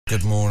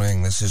Good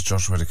morning, this is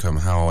Josh Widdicombe.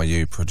 How are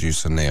you,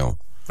 producer Neil?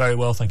 Very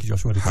well, thank you,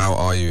 Josh Widdicombe. How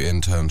are you,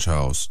 intern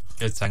Charles?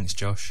 Good, thanks,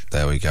 Josh.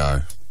 There we go.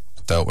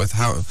 Dealt with.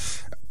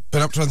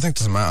 Been up to anything?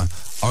 Doesn't matter.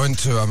 I went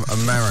to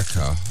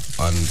America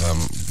and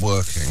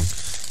working,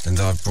 and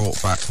I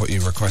brought back what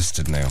you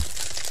requested, Neil.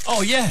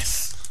 Oh,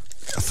 yes!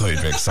 I thought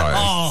you'd be excited.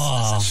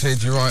 Oh.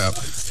 Cheered you right up.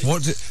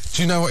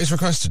 Do you know what he's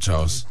requested,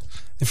 Charles?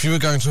 If you were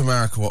going to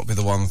America, what would be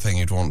the one thing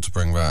you'd want to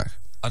bring back?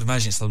 I'd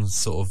imagine it's some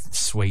sort of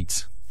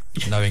sweet,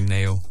 knowing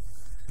Neil.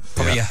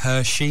 Probably a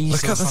Hershey's.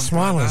 Look at the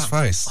smile on his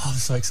face. Oh, I'm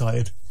so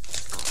excited.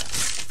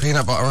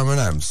 Peanut butter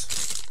M&M's.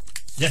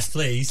 Yes,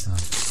 please.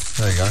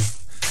 There you go.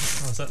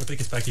 Oh, is that the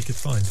biggest bag you could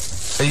find?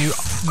 Are you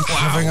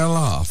having a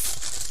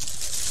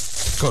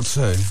laugh? Got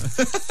two.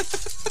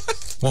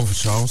 One for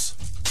Charles.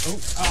 Oh,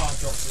 I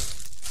dropped it.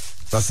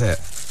 That's it.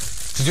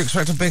 Did you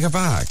expect a bigger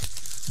bag?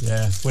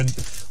 Yeah. When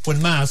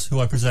Maz, who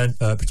I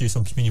produce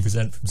on Communion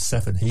Present from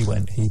 7,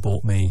 he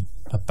bought me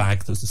a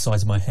bag that was the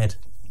size of my head.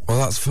 Well,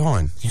 that's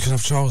fine. You can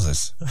have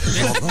Charles's. Do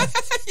you want them?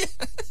 Yeah.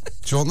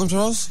 Do you want them,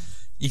 Charles?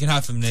 You can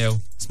have them, Neil.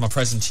 It's my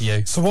present to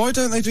you. So why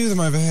don't they do them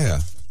over here?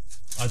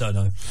 I don't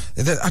know.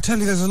 I tell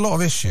you, there's a lot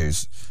of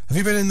issues. Have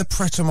you been in the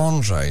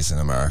Pret-a-Manger's in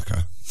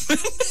America?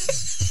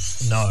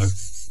 No.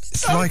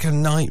 It's like a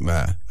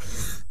nightmare.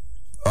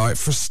 All right,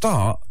 for a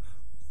start,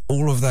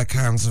 all of their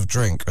cans of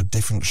drink are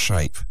different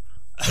shape.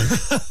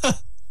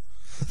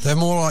 They're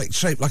more like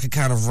shaped like a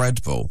can of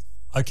Red Bull.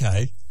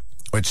 Okay.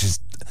 Which is...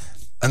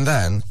 And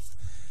then...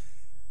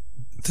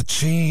 The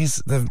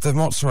cheese, the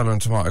mozzarella and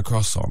tomato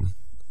croissant,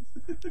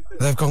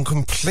 they've got a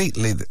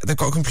completely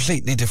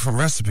different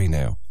recipe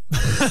now.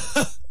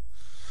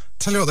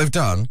 Tell you what they've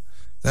done.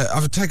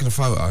 I've taken a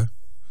photo.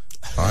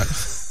 Right.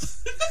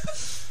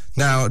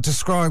 Now,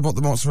 describe what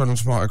the mozzarella and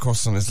tomato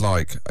croissant is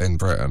like in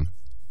Britain.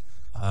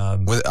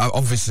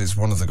 Obviously, it's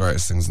one of the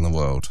greatest things in the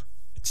world.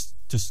 It's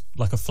just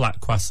like a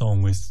flat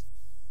croissant with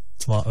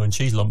tomato and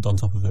cheese lumped on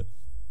top of it.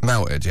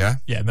 Melted, yeah?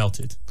 Yeah,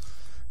 melted.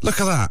 Look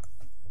at that.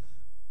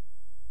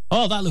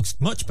 Oh, that looks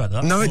much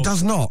better. No, it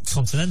does not.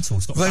 Continental.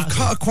 It's got They've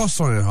cut a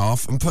croissant in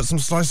half and put some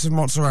slices of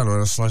mozzarella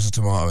and a slice of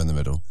tomato in the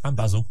middle. And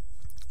basil.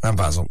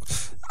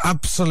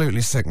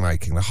 Absolutely sick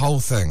making, the whole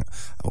thing.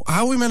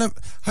 How are we meant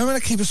to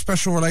keep a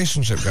special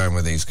relationship going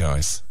with these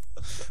guys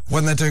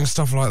when they're doing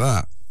stuff like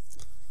that?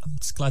 I'm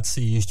just glad to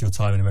see you used your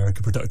time in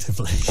America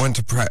productively. I went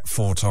to Pret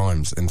 4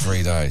 times in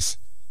 3 days.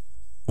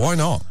 Why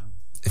not?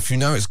 If you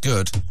know it's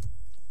good.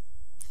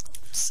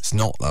 It's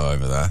not, though,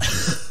 over there.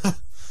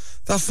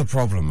 That's the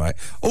problem, mate.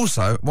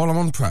 Also, while I'm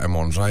on Pret a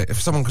Manger, if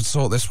someone could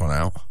sort this one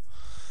out,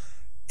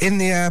 in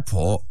the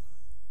airport,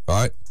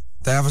 right,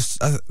 they have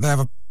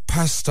a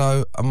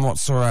pesto and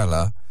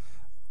mozzarella,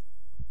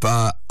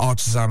 but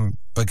artisan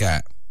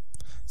baguette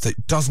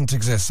that doesn't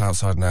exist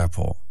outside an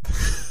airport.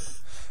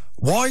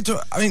 I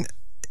mean,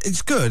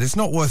 it's good. It's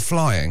not worth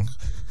flying.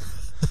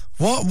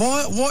 What?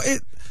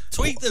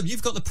 Tweet them.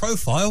 You've got the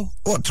profile.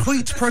 What,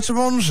 tweet Pret a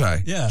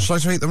Manger? Yeah. Shall I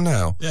tweet them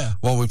now? Yeah.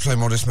 While we play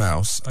Modest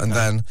Mouse, okay. And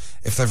then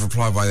if they've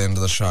replied by the end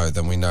of the show,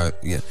 then we know.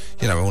 We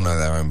all know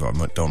they're owned by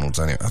McDonald's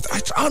anyway.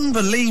 It's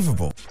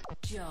unbelievable.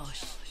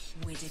 Josh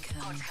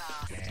Widdicombe.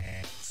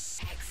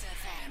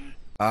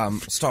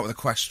 XFM. Start with a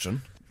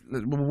question.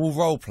 We'll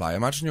role play.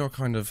 Imagine you're a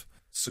kind of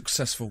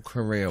successful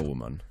career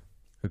woman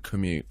who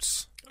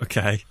commutes.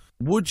 Okay.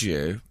 Would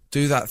you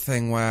do that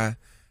thing where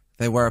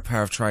they wear a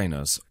pair of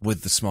trainers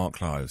with the smart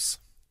clothes?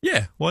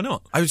 Yeah, why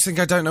not? I just think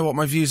I don't know what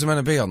my views are meant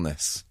to be on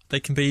this. They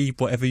can be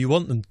whatever you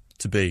want them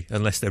to be,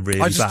 unless they're really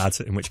bad,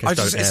 in which case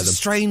don't air them. It's a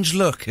strange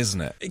look, isn't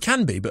it? It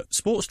can be, but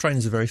sports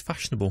trainers are very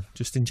fashionable,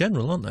 just in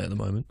general, aren't they, at the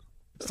moment?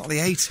 It's not the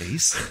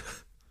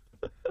 80s.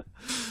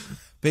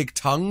 Big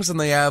tongues and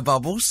the air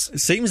bubbles. It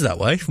seems that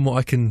way, from what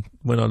I can,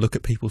 when I look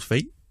at people's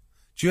feet.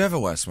 Do you ever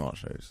wear smart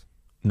shoes?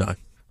 No.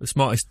 The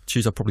smartest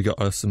shoes I've probably got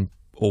are some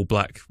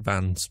all-black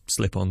Vans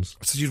slip-ons.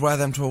 So you'd wear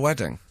them to a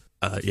wedding?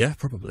 Yeah,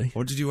 probably.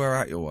 What did you wear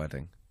at your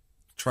wedding?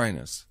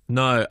 Trainers?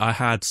 No, I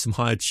had some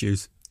hired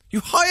shoes. You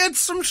hired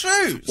some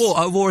shoes? Well,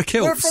 I wore a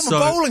kilt. We're from a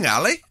bowling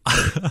alley.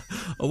 I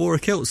wore a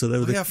kilt, so they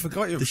were I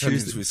forgot you were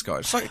pretending to be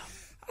Scottish. Like,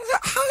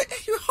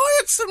 you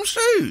hired some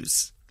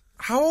shoes?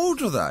 How old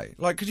were they?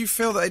 Like, could you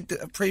feel that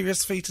a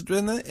previous feet had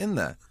been in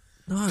there?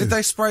 No. Did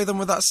they spray them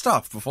with that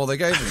stuff before they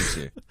gave them to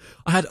you?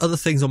 I had other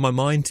things on my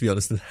mind, to be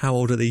honest, than how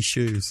old are these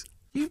shoes?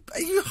 You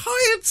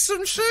hired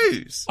some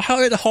shoes? I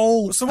hired a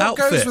whole So what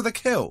outfit. goes with a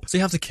kilt? So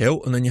you have the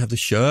kilt, and then you have the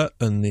shirt,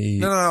 and the...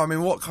 No, I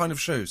mean, what kind of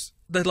shoes?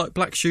 They're like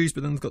black shoes,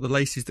 but then they've got the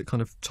laces that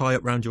kind of tie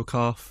up round your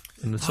calf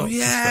and the socks. Oh,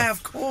 yeah, and stuff.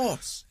 of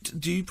course.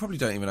 You probably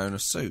don't even own a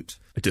suit.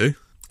 I do.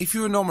 If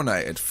you were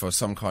nominated for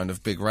some kind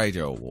of big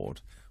radio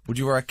award, would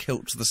you wear a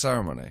kilt to the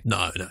ceremony?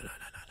 No.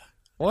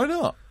 Why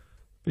not?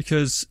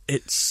 Because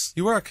it's...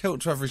 You wear a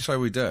kilt to every show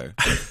we do.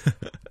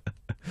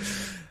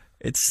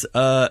 It's...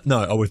 No,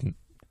 I wouldn't.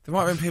 There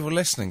might have been people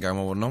listening going,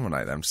 well, we'll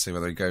nominate them to see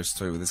whether he goes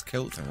through with his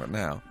kilt thing, but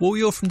now... Well,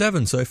 you're from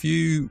Devon, so if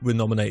you were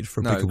nominated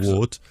for a big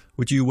award,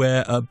 would you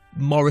wear a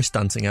Morris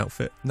dancing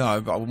outfit? No,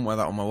 but I wouldn't wear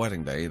that on my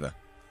wedding day either.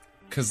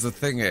 Because the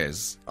thing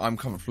is, I'm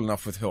comfortable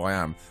enough with who I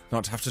am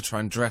not to have to try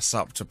and dress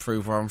up to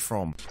prove where I'm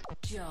from.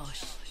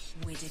 Josh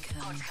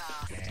Widdicombe.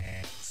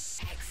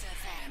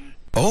 XFM.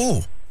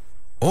 Oh,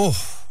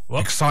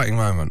 What? exciting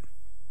moment.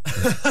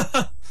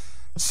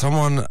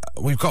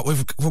 We've got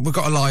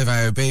a live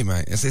AOB,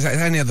 mate. It's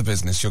any other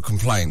business, your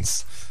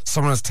complaints.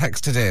 Someone has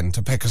texted in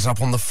to pick us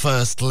up on the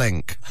first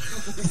link.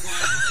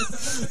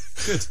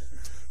 Good.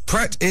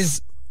 Pret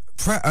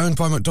owned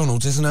by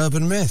McDonald's is an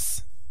urban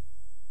myth.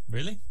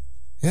 Really?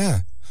 Yeah.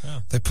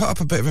 Oh. They put up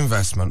a bit of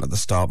investment at the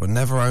start but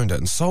never owned it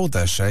and sold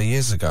their share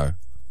years ago.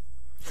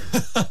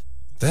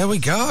 There we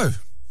go.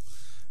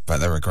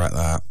 Bet they regret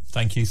that.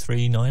 Thank you,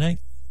 398.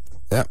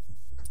 Yep.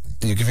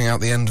 Are you giving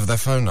out the end of their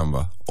phone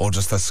number or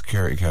just their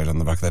security code on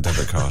the back of their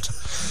debit card?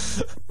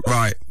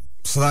 Right.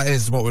 So that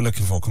is what we're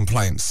looking for,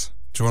 complaints.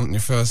 Do you want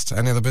your first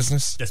any other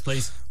business? Yes,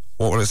 please.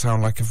 What will it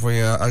sound like if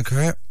we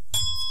okay it?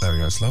 There we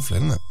go. It's lovely,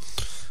 isn't it?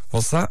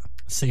 What's that?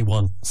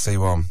 C1.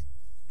 C1.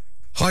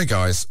 Hi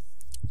guys.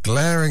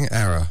 Glaring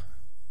error.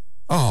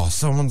 Oh,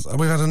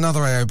 we've had another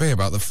AOB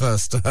about the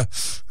first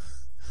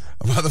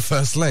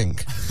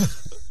link.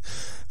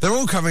 They're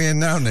all coming in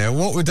now, Neil.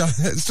 What we done?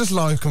 It's just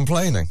live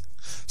complaining.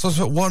 So I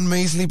put one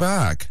measly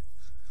bag.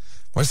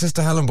 My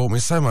sister Helen bought me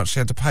so much she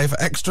had to pay for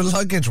extra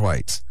luggage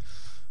weight.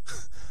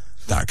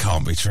 That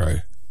can't be true.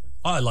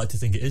 I like to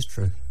think it is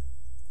true.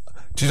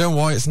 Do you know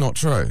why it's not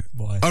true?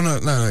 Why? Oh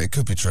no, it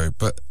could be true,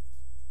 but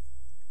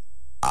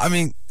I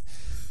mean,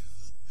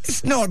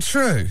 it's not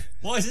true.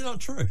 Why is it not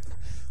true?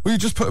 Well, you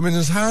just put them in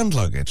as hand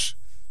luggage.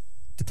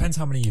 Depends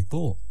how many you've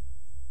bought.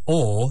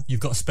 Or you've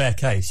got a spare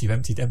case, you've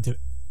emptied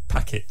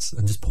packets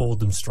and just poured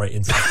them straight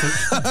into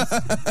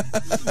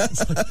the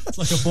it's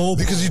like a ball.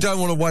 Because you don't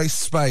want to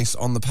waste space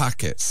on the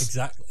packets.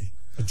 Exactly.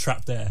 And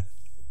trapped air.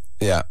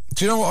 Yeah.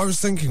 Do you know what I was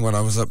thinking when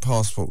I was at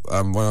passport,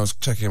 when I was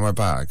checking my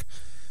bag?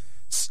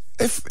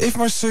 If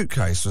my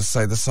suitcase was,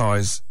 say, the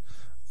size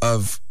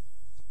of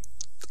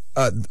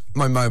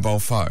my mobile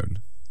phone,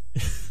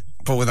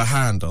 but with a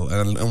handle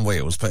and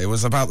wheels, but it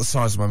was about the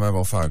size of my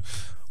mobile phone,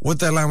 would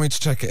they allow me to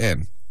check it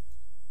in?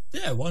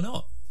 Yeah, why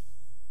not?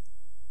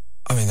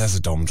 I mean, there's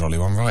a Dom Jolly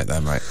one right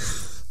there, mate.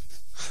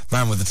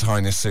 Man with the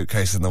tiniest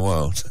suitcase in the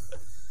world.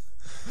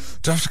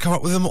 Do I have to come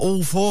up with them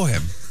all for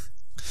him?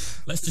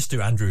 Let's just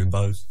do Andrew and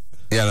Bose.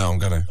 Yeah, no, I'm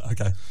going to.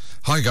 Okay.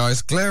 Hi,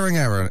 guys. Glaring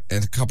error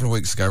a couple of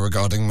weeks ago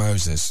regarding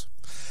Moses.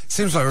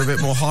 Seems like we're a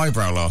bit more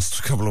highbrow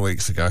last couple of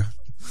weeks ago.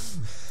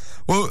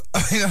 Well,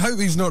 I mean, I hope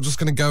he's not just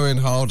going to go in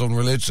hard on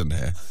religion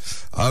here.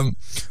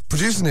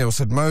 Producer Neil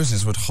said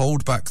Moses would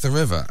hold back the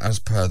river as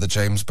per the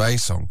James Bay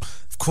song.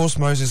 Of course,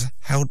 Moses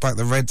held back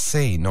the Red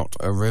Sea, not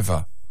a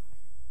river.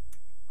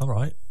 All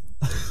right.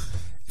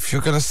 If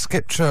you're going to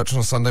skip church on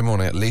a Sunday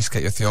morning, at least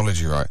get your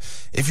theology right.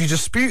 If you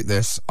dispute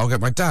this, I'll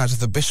get my dad,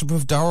 the Bishop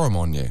of Durham,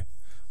 on you.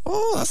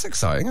 Oh, that's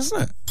exciting,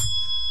 isn't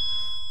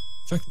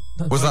it?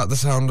 Was that the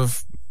sound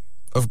of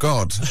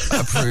God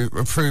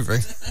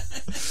approving?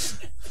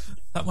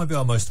 That might be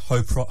our most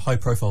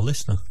high-profile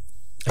listener.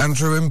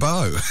 Andrew in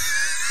Bow.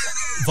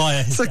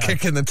 Via his It's a dad.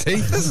 kick in the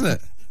teeth, isn't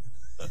it?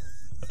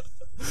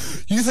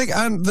 You think,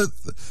 I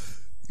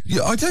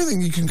don't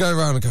think you can go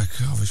around and go,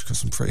 God, we've got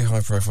some pretty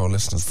high-profile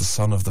listeners, the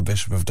son of the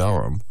Bishop of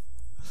Durham.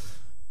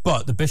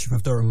 But the Bishop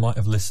of Durham might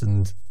have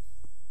listened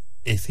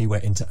if he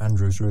went into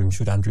Andrew's room,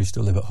 should Andrew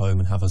still live at home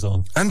and have us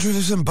on. Andrew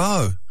lives in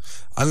Bow.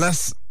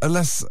 Unless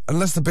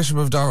the Bishop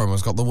of Durham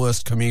has got the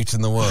worst commute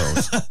in the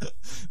world.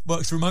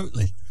 Works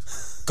remotely.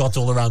 God's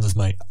all around us,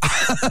 mate.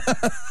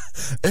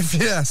 If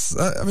yes,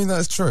 I mean,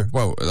 that's true.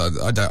 Well,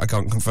 I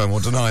can't confirm or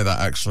deny that,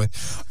 actually.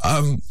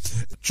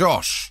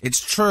 Josh,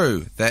 it's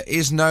true. There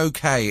is no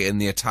K in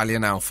the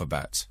Italian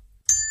alphabet.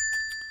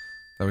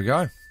 There we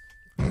go.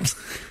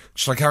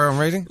 Shall I carry on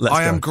reading?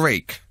 I am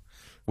Greek,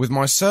 with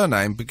my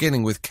surname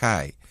beginning with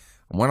K.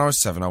 And when I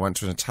was 7, I went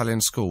to an Italian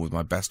school with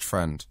my best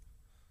friend.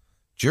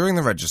 During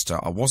the register,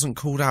 I wasn't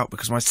called out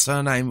because my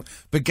surname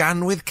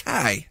began with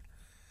K.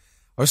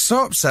 I was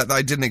so upset that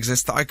I didn't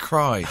exist that I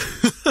cried.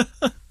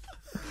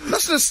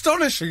 That's an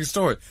astonishing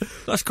story.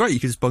 That's great. You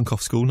could just bunk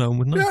off school, no one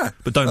would know. Yeah.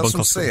 But don't That's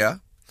bunk off school.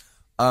 Sia.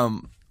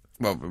 Well,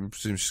 I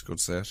presume she's called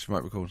Sia. She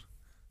might be called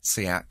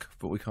Siak,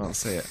 but we can't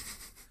see it.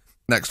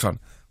 Next one.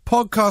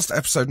 Podcast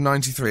episode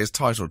 93 is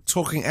titled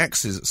Talking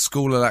Exes,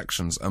 School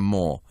Elections and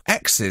More.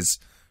 Exes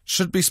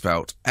should be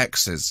spelt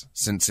X's,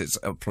 since it's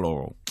a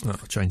plural. Oh,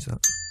 I'll change that.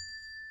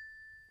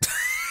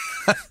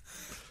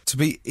 To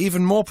be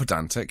even more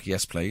pedantic,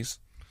 yes please,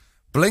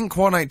 Blink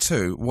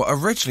 182 were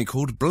originally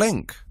called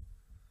Blink.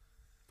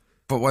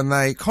 But when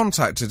they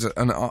contacted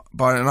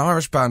by an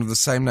Irish band of the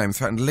same name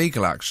threatened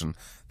legal action,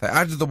 they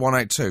added the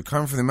 182,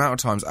 coming from the amount of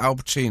times Al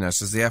Pacino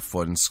says the F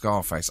word in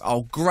Scarface.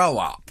 Oh, grow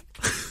up.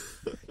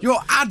 You're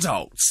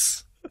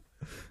adults.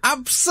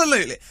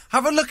 Absolutely.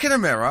 Have a look in a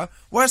mirror,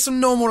 wear some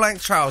normal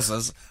length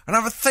trousers, and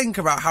have a think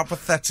about how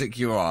pathetic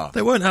you are.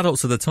 They weren't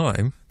adults at the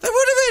time. They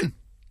would have been.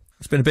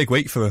 It's been a big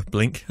week for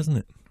Blink, hasn't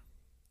it?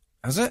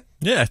 Has it?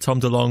 Yeah, Tom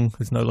DeLonge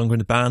is no longer in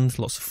the band.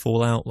 Lots of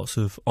fallout, lots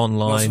of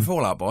online... What's the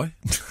fallout, boy?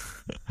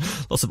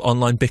 lots of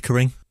online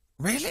bickering.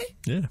 Really?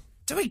 Yeah.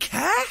 Do we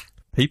care?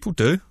 People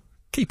do.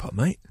 Keep up,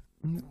 mate.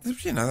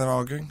 You know, they're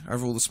arguing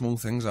over all the small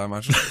things, I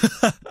imagine.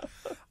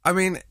 I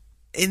mean,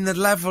 in the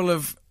level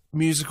of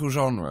musical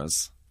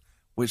genres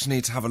which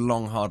need to have a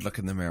long, hard look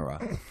in the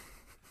mirror,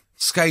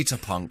 skater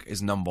punk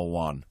is number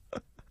one.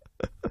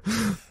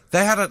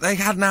 They had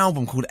an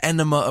album called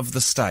Enema of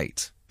the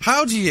State.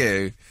 How do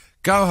you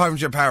go home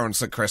to your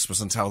parents at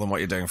Christmas and tell them what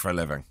you're doing for a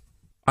living?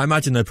 I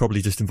imagine they'd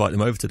probably just invite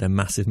them over to their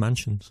massive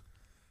mansions.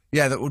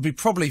 Yeah, that would be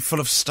probably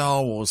full of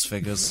Star Wars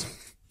figures.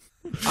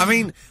 I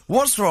mean,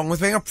 what's wrong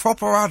with being a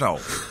proper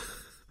adult?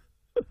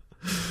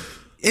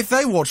 If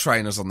they wore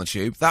trainers on the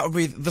tube, that would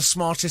be the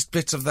smartest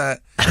bit of their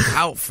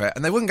outfit,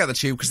 and they wouldn't get the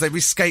tube because they'd be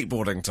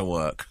skateboarding to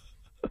work.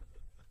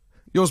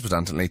 Yours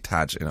pedantly,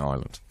 Taj in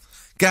Ireland.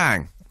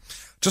 Gang,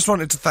 just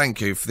wanted to thank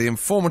you for the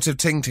informative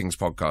Ting Tings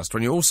podcast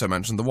when you also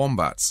mentioned the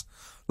Wombats.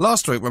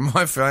 Last week when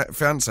my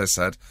fiancée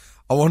said,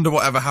 I wonder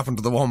whatever happened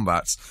to the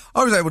Wombats,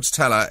 I was able to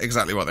tell her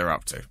exactly what they were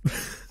up to.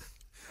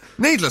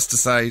 Needless to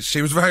say,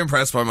 she was very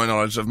impressed by my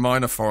knowledge of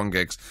minor foreign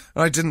gigs,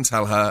 and I didn't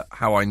tell her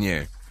how I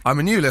knew. I'm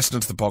a new listener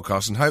to the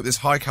podcast and hope this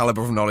high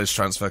calibre of knowledge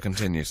transfer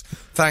continues.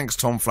 Thanks,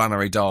 Tom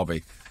Flannery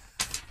Darby.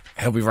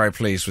 He'll be very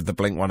pleased with the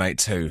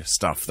Blink-182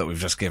 stuff that we've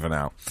just given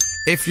out.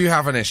 If you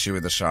have an issue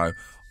with the show,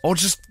 or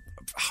just,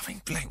 I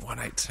mean,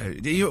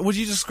 Blink-182, would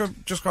you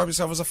describe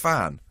yourself as a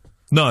fan?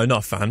 No, not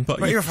a fan, but...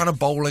 You're a fan of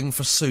Bowling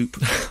for Soup?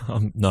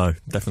 No,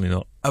 definitely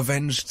not.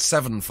 Avenged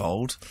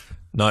Sevenfold?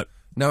 No.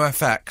 No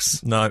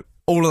FX? No.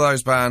 All of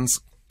those bands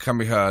can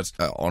be heard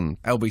on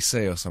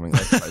LBC or something.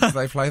 Do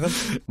they play them?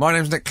 My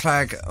name's Nick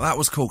Clegg. That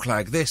was cool,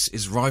 Clegg. This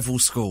is Rival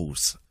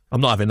Schools.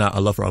 I'm not having that. I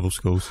love Rival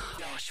Schools.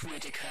 Josh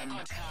Widdicombe.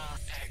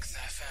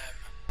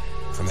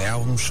 XFM. From the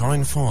album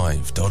Shine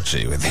 5,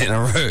 Dodgy Within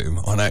a Room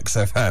on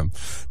XFM.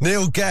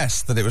 Neil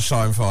guessed that it was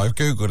Shine 5,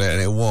 Googled it,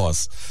 and it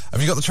was.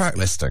 Have you got the track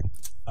listing?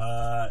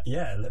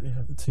 Yeah, let me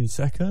have 2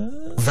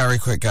 seconds. Very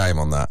quick game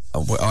on that.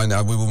 I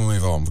know we will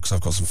move on because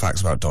I've got some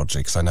facts about Dodgy,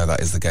 because I know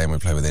that is the game we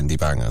play with indie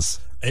bangers.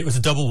 It was a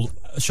double.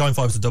 Shine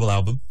 5 was a double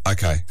album.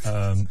 Okay.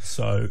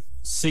 So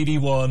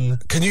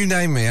CD1. Can you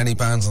name me any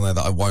bands on there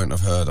that I won't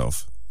have heard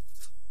of?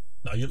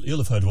 No, you'll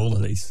have heard of all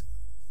of these.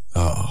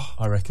 Oh,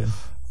 I reckon.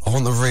 I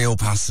want the real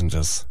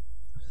passengers.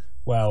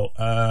 Well,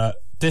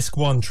 disc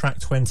 1, track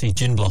 20,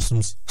 Gin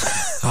Blossoms.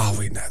 Oh,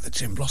 we know the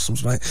Gin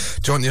Blossoms, mate.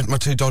 Do you want my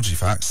 2 dodgy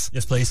facts?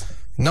 Yes, please.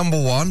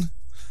 Number 1,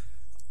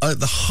 at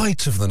the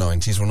height of the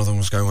 90s, one of them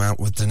was going out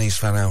with Denise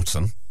Van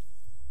Outen.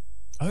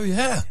 Oh,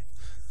 yeah.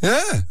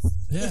 Yeah.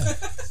 Yeah.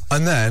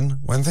 And then,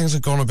 when things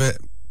had gone a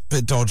bit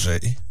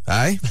dodgy,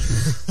 eh?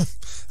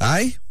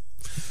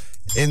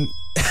 In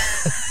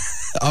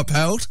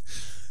Upheld,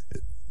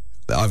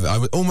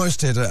 I almost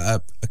did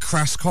a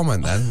crass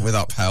comment then with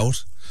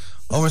Upheld.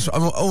 I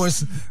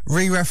almost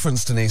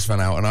re-referenced Denise Van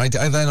Outen,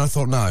 and then I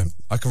thought, no,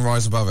 I can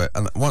rise above it.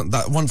 And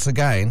once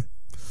again,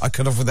 I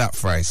could have with that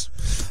phrase.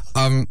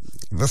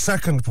 The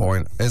second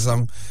point is,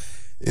 in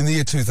the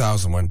year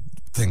 2000, when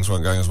things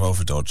weren't going as well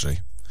for Dodgy,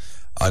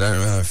 I don't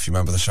know if you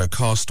remember the show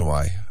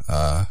Castaway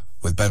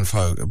with Ben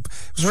Fogle.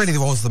 It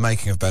was the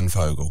making of Ben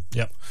Fogle.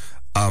 Yep.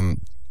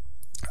 And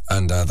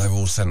they were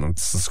all sent on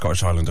to the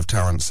Scottish island of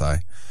Tarrantay,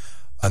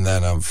 and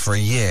then for a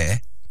year,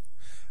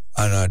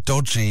 and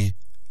Dodgy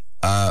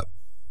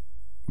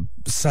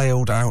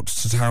sailed out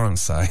to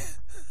Tarrantay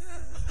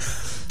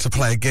to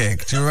play a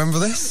gig. Do you remember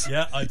this?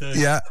 Yeah, I do.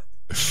 Yeah.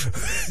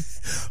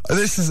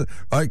 This is,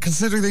 right,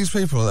 considering these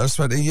people that have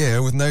spent a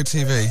year with no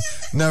TV,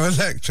 no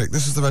electric,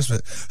 this is the best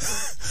bit.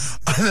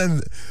 And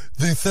then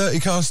the 30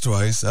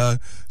 castaways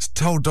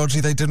told Dodgy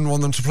they didn't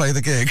want them to play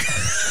the gig.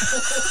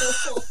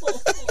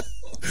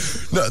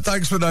 No,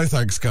 thanks but no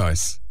thanks,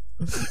 guys.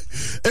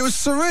 It was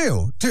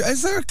surreal.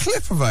 Is there a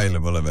clip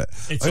available of it?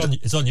 It's on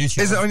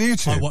YouTube. Is it on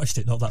YouTube? I watched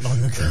it not that long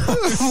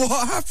ago.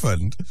 What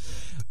happened?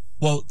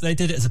 Well, they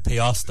did it as a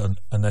PR stunt,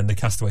 and then the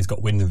Castaways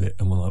got wind of it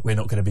and were like, we're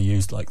not going to be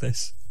used like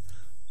this.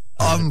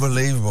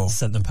 Unbelievable.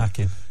 Sent them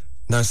packing.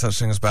 No such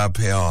thing as bad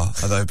PR,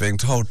 although being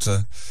told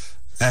to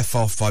F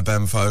off by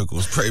Ben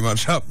Fogle's pretty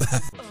much up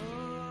there.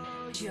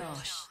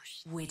 Josh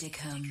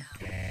Widdicombe.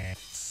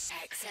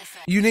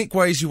 XFM. Unique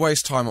ways you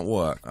waste time at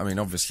work. I mean,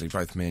 obviously,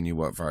 both me and you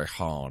work very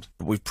hard.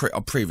 We've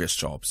our previous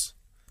jobs.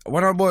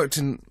 When I worked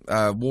in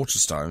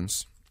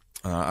Waterstones,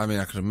 I mean,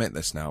 I could admit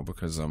this now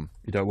because You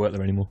don't work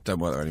there anymore. don't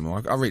work there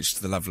anymore. I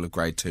reached the level of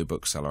grade 2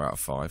 bookseller out of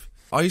 5.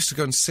 I used to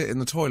go and sit in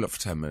the toilet for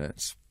 10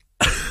 minutes.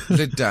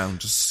 Lid down,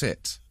 just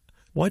sit.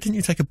 Why didn't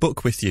you take a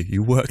book with you?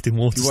 You worked in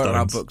You weren't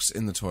allowed Waterstones. books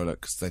in the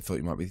toilet because they thought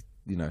you might be,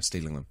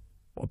 stealing them.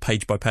 What,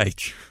 page by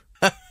page.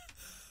 It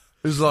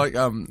was like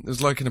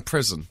in a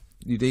prison.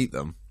 You'd eat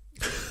them.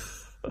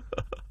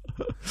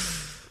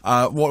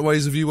 What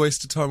ways have you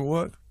wasted time at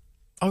work?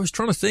 I was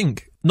trying to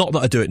think. Not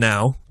that I do it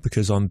now,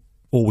 because I'm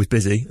always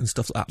busy and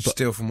stuff like that. But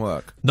Steal from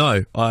work.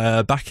 no,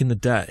 back in the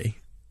day,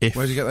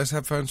 Where'd you get those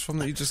headphones from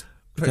that you just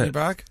put in your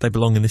bag? they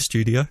belong in this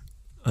studio,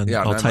 and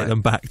Yeah, I'll no, take mate.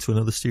 them back to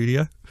another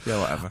studio.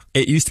 Yeah, whatever.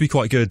 It used to be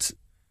quite good.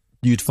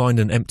 You'd find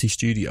an empty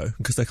studio,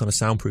 because they're kind of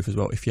soundproof as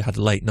well. If you had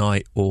a late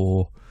night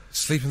or...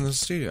 Sleep in the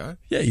studio?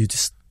 Yeah, you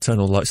just turn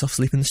all the lights off,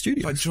 sleep in the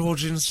studio. Like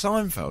George in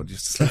Seinfeld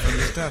used to sleep on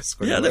his desk.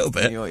 When Yeah, he a little watched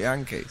the bit. New York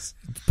Yankees.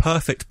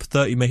 Perfect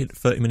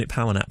 30-minute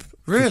power nap.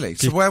 Really?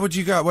 So where would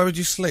you go? Where would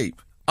you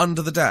sleep?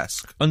 Under the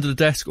desk? Under the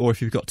desk, or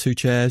if you've got 2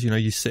 chairs,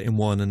 you sit in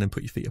one and then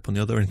put your feet up on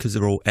the other, and because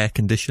they're all air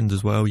conditioned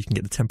as well, you can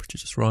get the temperature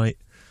just right.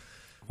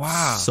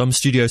 Wow. Some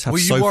studios have Were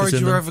you sofas worried in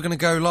you were them. ever going to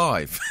go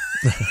live?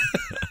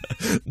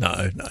 No,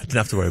 I didn't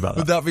have to worry about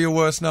Would that. that be your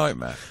worst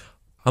nightmare?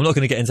 I'm not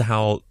going to get into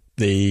how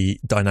the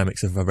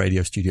dynamics of a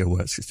radio studio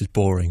works. It's just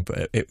boring,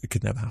 but it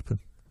could never happen.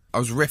 I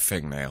was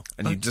riffing, Neil,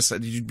 and you just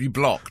said you'd be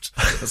blocked.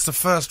 That's the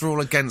first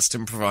rule against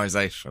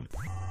improvisation.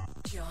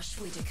 Josh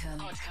Widdicombe.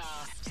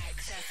 Podcast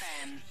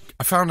XFM.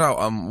 I found out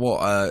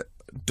what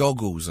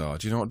doggles are.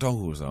 Do you know what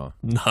doggles are?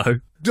 No.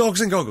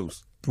 Dogs in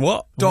goggles.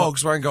 What?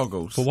 Dogs wearing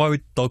goggles. But why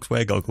would dogs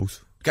wear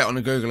goggles? Get on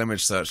a Google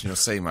image search and you'll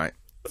see, mate.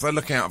 If they're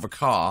looking out of a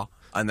car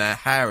and their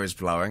hair is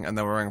blowing and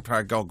they're wearing a pair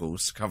of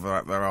goggles to cover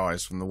up their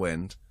eyes from the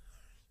wind,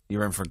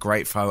 you're in for a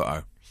great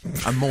photo.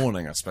 A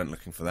morning I spent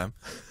looking for them.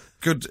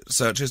 Good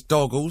searches.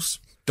 Doggles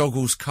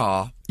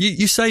car.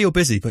 You say you're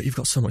busy, but you've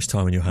got so much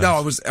time in your hands. No,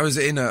 I was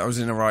in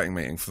a writing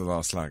meeting for the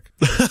last leg.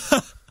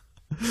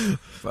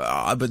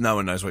 but no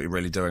one knows what you're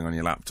really doing on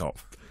your laptop.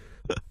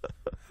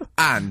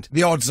 And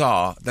the odds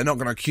are they're not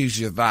going to accuse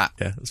you of that.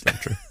 Yeah, that's very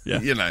true.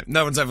 Yeah.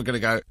 No one's ever going to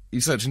go,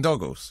 you searching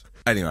doggles?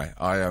 Anyway,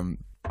 I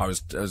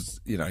was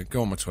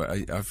go on my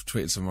Twitter. I've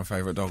tweeted some of my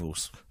favourite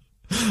doggles.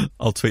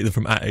 I'll tweet them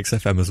from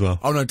 @XFM as well.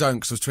 Oh no, don't,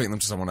 because I was tweeting them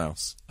to someone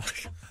else.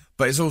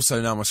 But it's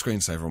also now my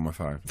screensaver on my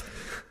phone.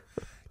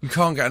 You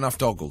can't get enough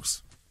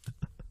doggles.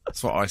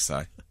 That's what I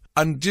say.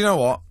 And do you know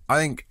what? I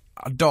think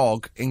a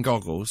dog in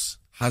goggles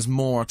has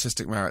more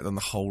artistic merit than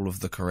the whole of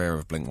the career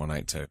of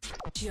Blink-182.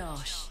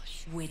 Josh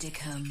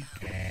Widdicombe.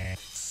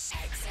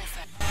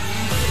 XFM.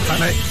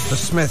 Panic, the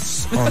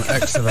Smiths on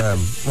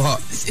XFM.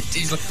 What?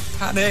 He's like,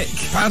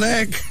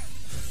 panic.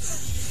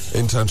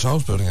 Intern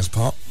Charles building his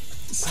part.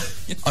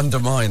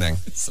 Undermining.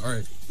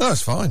 Sorry. No,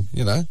 it's fine,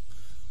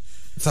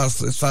 If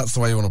that's the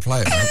way you want to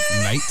play it,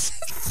 mate.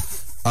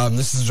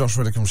 This is the Josh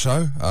Widdicombe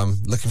Show.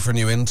 Looking for a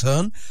new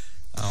intern.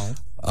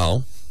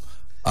 Oh.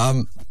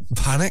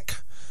 Panic.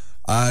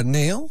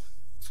 Neil,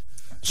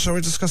 shall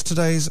we discuss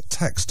today's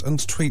text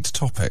and tweet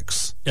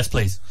topics? Yes,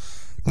 please.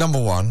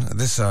 Number 1,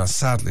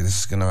 sadly, this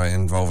is going to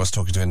involve us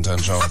talking to intern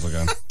Charles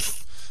again.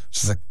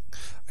 Which is a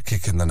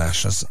kick in the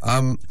nashers.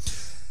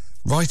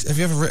 Right, have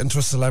you ever written to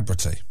a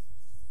celebrity?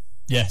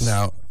 Yes.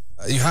 Now,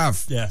 you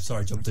have. Yeah,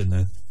 sorry, jumped in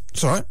there.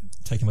 It's all right.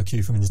 Taking my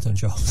cue from Intern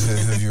Charles. Who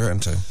have you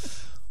written to?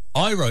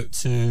 I wrote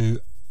to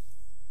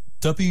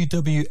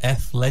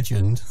WWF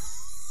legend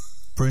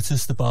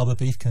Brutus the Barber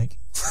Beefcake.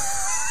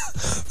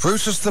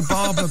 Brutus the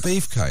Barber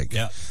Beefcake?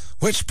 Yeah.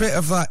 Which bit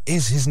of that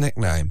is his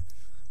nickname?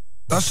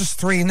 That's just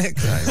 3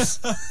 nicknames.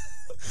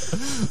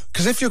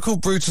 Because if you're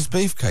called Brutus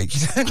Beefcake,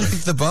 you don't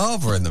leave the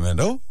barber in the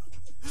middle.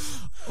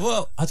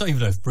 Well, I don't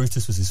even know if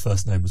Brutus was his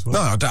first name as well.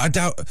 No, I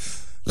doubt...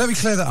 Let me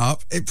clear that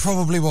up. It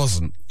probably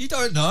wasn't. You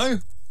don't know?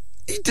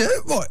 You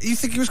do? What? You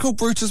think he was called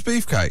Brutus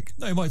Beefcake?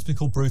 No, he might have been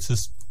called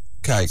Brutus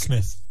Cake.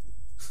 Smith.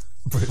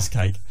 Brutus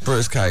Cake.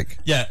 Brutus Cake.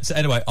 Yeah, so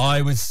anyway,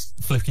 I was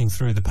flicking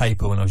through the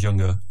paper when I was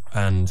younger,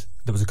 and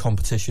there was a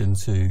competition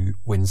to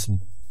win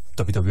some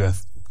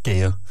WWF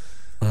gear.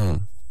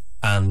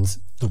 And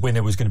the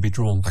winner was going to be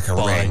drawn Like a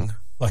by... ring.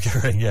 Like a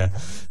ring, yeah.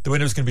 The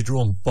winner was going to be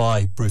drawn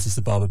by Brutus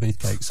the Barber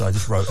Beefcake, so I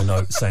just wrote a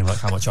note saying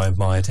how much I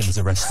admired him as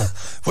a wrestler.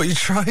 What, you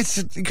tried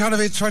to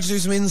do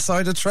some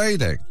insider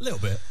trading? A little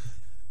bit.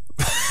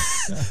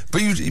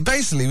 But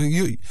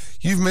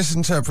you've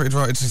misinterpreted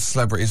writing to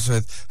celebrities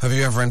with, have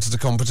you ever entered a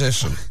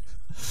competition?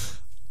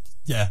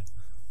 Yeah.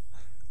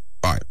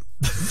 Right.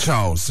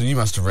 Charles, so you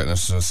must have written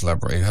us to a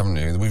celebrity, haven't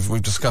you?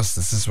 We've discussed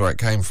this. This is where it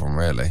came from,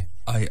 really.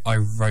 I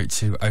wrote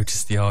to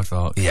Otis the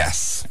Aardvark.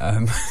 Yes.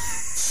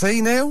 See,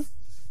 Neil?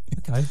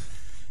 Okay.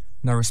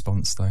 No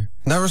response, though.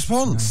 No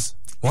response.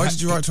 No. Why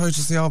did you write to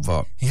Otis the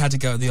Aardvark? He had to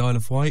go at the Isle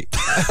of Wight.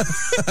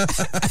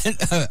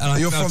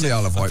 You're from the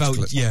Isle of Wight.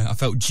 I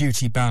felt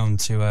duty bound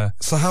to...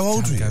 so how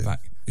old were you? Go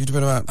back. You'd have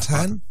been about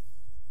 10?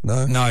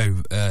 No?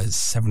 No,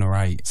 7 or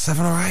 8.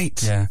 7 or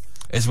 8? Yeah.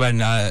 It's when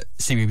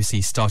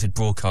CBBC started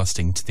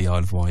broadcasting to the Isle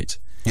of Wight.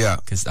 Yeah.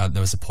 Because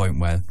there was a point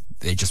where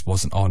it just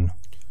wasn't on.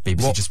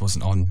 BBC just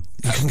wasn't on.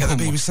 You couldn't get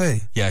the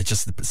BBC? Yeah,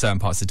 just certain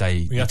parts of the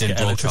day We had to didn't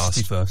get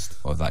electricity broadcast. first.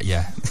 Or that,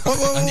 yeah.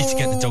 Whoa, I need to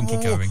get the donkey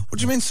going. What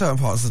do you mean certain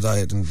parts of the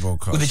day it didn't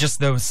broadcast? Well,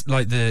 there was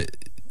like the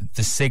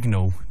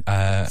signal,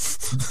 they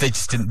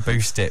just didn't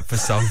boost it for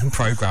some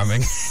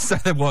programming. So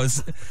there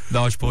was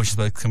large portions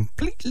were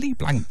completely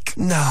blank.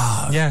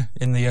 No. Yeah,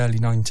 in the early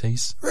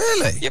 90s.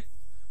 Really? Yep.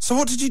 So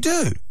what did you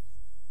do?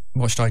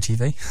 Watched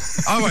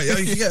ITV. Oh, wait,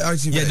 you get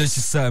ITV. Yeah, there's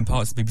just certain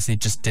parts of the BBC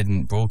just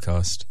didn't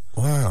broadcast.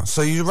 Wow.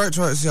 So you wrote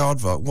to Otis the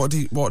Aardvark. What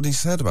had he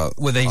said about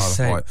Well, they Isle of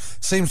said... Wight?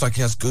 Seems like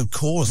he has good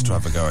cause to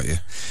have a go at you.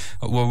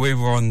 Well, we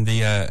were on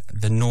the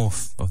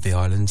north of the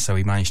island, so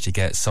we managed to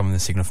get some of the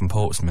signal from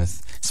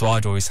Portsmouth. So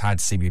I'd always had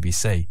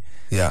CBBC.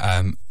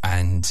 Yeah.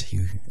 And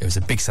it was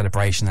a big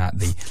celebration that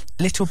the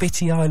little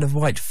bitty Isle of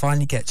Wight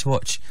finally get to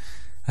watch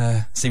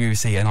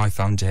CBBC, and I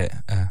found it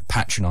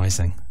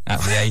patronising at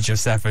the age of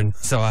 7.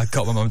 So I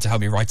got my mum to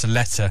help me write a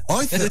letter.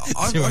 I think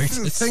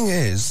the thing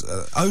is,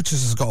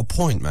 Otis has got a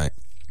point, mate.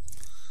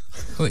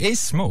 Well, it is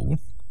small.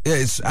 Yeah,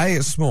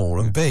 it's small,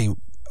 and B,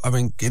 I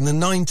mean, in the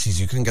 90s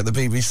you couldn't get the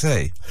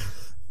BBC.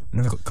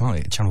 Never can't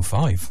get Channel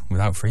 5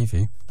 without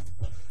Freeview.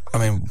 I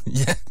mean,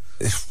 Yeah.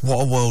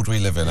 what a world we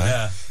live in,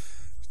 eh?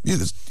 Yeah.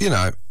 You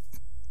know,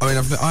 I mean,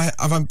 I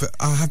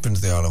have been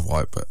to the Isle of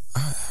Wight, but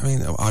I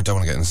mean, I don't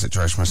want to get in a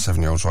situation where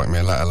 7-year-olds write me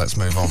a letter. Let's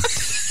move on.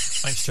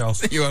 Thanks,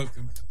 Charles. You're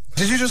welcome.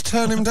 Did you just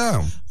turn him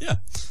down? Yeah.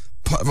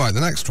 Right, the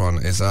next one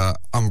is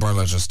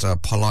umbrella, just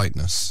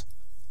politeness.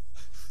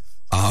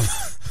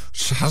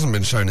 Which hasn't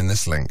been shown in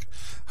this link.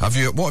 What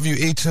have you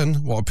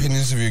eaten? What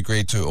opinions have you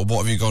agreed to, or what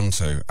have you gone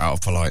to out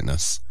of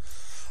politeness?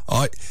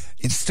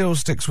 It still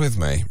sticks with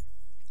me.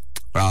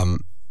 I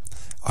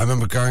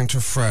remember going to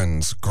a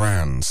friend's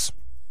Gran's.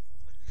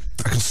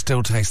 I can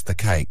still taste the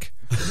cake.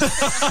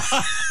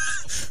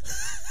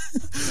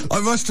 I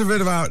must have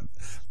been about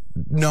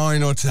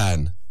 9 or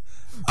 10,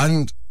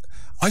 and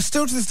I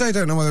still to this day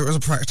don't know whether it was a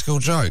practical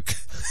joke.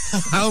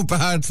 How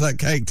bad that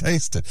cake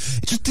tasted.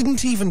 It just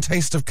didn't even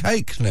taste of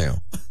cake,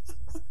 Neil.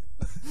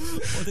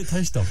 What did it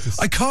taste of?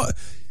 I can't...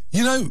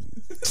 You know,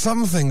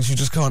 some things you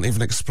just can't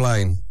even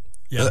explain.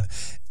 Yeah.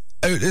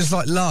 It's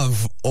like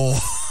love or,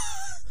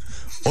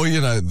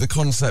 you know, the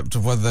concept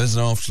of whether there's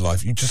an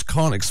afterlife. You just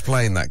can't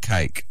explain that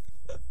cake.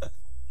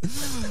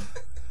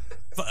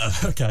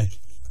 But, okay.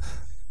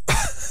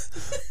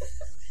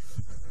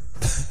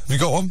 Have you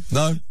got one?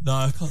 No? No,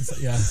 I can't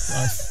say. Yeah.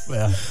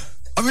 Yeah.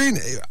 I mean,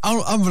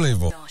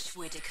 unbelievable. Josh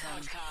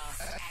Widdicombe.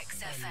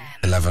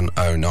 XFM.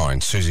 11:09.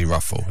 Suzi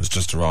Ruffell has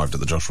just arrived at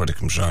the Josh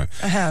Widdicombe show.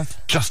 I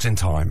have. Just in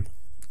time.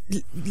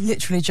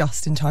 Literally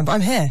just in time, but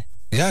I'm here.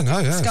 Yeah, no,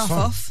 yeah. Scarf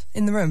off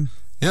in the room.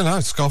 Yeah, no,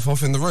 scarf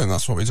off in the room.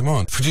 That's what we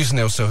demand. Producer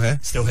Neil's still here.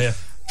 Still here.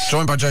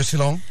 Joined by Josie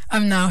Long.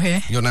 I'm now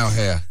here. You're now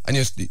here. And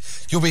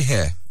you'll be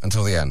here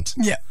until the end.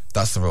 Yeah.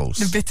 That's the rules.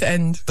 The bitter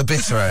end. The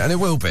bitter end. And it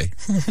will be.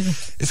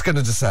 It's going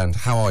to descend.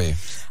 How are you?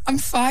 I'm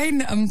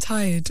fine. I'm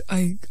tired.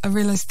 I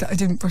realised that I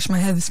didn't brush my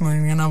hair this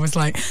morning, and I was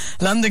like,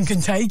 London can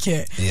take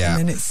it. Yeah.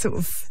 And then it's sort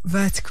of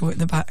vertical at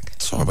the back.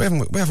 Sorry, we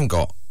haven't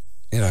got,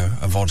 you know,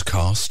 a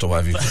vodcast or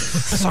whatever.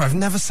 Sorry, I've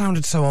never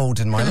sounded so old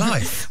in my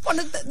life. One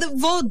of the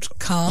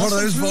vodcast. One of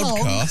those vlog.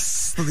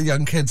 vodcasts that the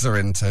young kids are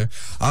into.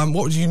 What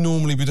would you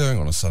normally be doing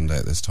on a Sunday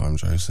at this time,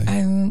 Josie?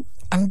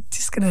 I'm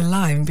just going to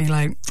lie and be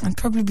like, I'd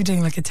probably be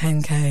doing like a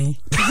 10K.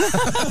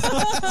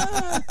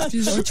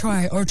 Or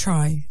try. 10K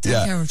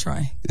or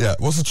try. Yeah,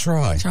 what's a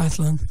try?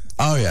 Triathlon.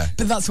 Oh, yeah.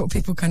 But that's what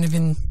people kind of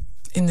in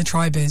the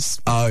tribe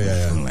is. Oh,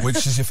 yeah.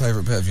 Which is your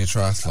favourite bit of your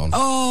triathlon?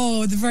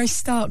 Oh, the very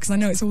start, because I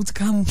know it's all to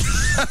come.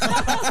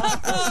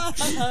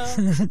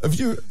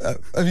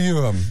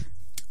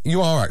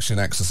 You are actually an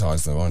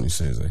exercise though, aren't you,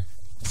 Susie?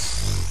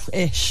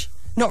 Ish.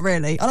 Not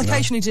really. I'll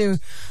occasionally do...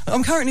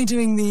 I'm currently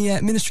doing the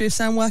Ministry of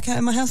Sound workout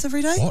in my house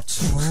every day. What?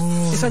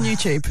 It's on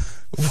YouTube.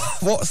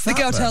 What's that? The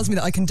girl then? tells me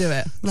that I can do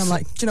it. And I'm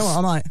like, do you know what?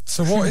 I might.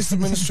 So what is the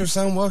Ministry of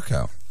Sound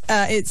workout?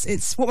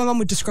 It's what my mum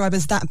would describe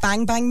as that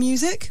bang bang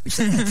music. Which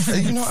Are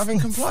you not having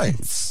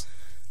complaints?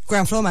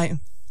 ground floor, mate.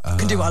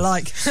 Can do what I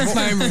like.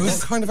 My own What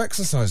rules. kind of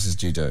exercises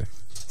do you do?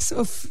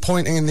 Sort of...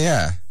 Pointing in the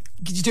air?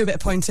 You do a bit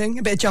of pointing,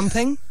 a bit of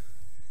jumping.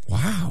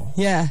 Wow.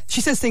 Yeah. She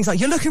says things like,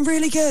 you're looking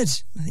really good.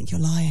 I think you're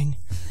lying.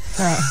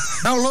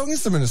 How long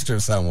is the Ministry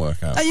of Sound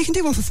workout? You can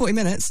do one for 40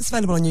 minutes. It's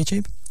available on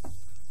YouTube.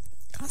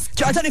 I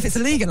don't know if it's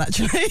illegal,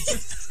 actually.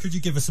 Could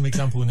you give us some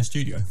example in the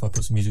studio if I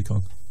put some music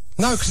on?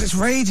 No, because it's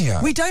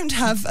radio. We don't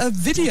have a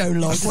video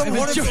log. So what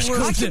if Josh it was-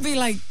 called I could it. be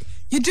like,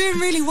 you're doing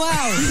really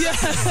well. Yeah.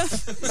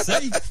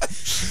 See?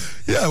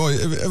 Yeah, well,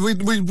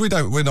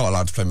 we're not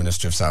allowed to play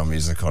Ministry of Sound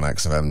music on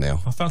XFM,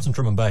 Neil. I found some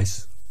drum and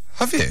bass.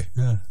 Have you?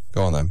 Yeah.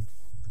 Go on then.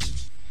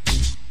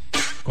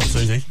 Go on,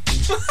 Susie.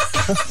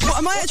 What,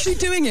 am I actually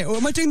doing it, or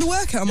am I doing the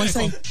workout? Am I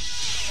saying,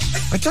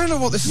 I don't know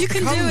what this You is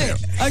can do become,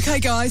 it. Neil. okay,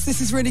 guys, this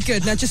is really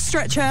good. Now just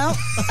stretch out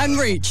and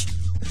reach.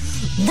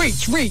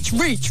 Reach. Is it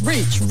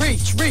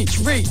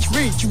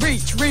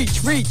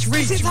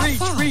that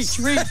fast?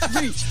 Yeah,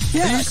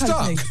 Are you that kind of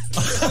stuck? thing.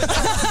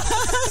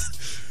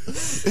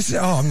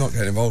 I'm not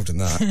getting involved in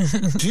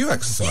that. Do you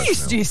exercise? You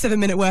used to do Neil? a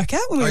 7-minute workout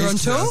when we were on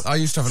tour. I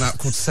used to have an app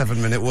called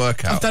 7-Minute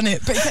Workout. I've done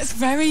it, but it gets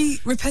very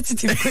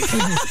repetitive quickly.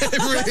 It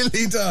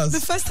really does.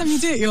 The first time you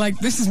do it, you're like,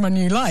 this is my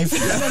new life.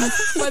 And then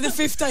by the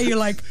 5th day, you're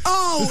like,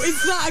 oh,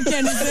 it's that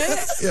again, is it?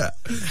 Yeah.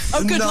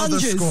 Oh, good Another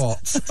lunges.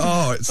 squat.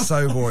 Oh, it's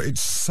so boring.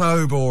 It's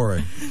so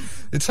boring.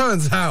 It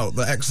turns out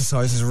that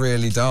exercise is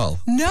really dull.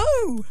 No.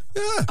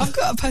 Yeah. I've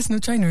got a personal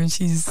trainer and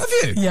she's... Have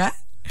you? Yeah.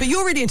 But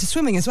you're really into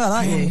swimming as well,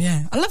 aren't you?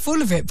 Yeah. I love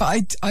all of it,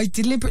 but I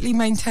deliberately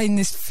maintain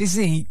this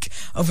physique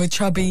of a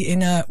chubby,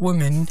 inert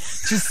woman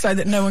just so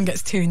that no one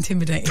gets too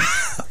intimidated.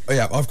 Oh,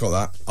 yeah, I've got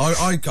that.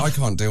 I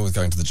can't deal with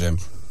going to the gym.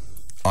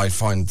 I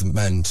find the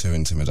men too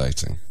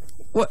intimidating.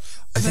 What?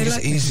 I think They it's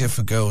like easier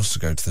for girls to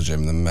go to the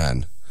gym than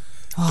men.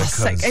 Oh,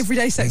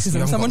 everyday we sexism.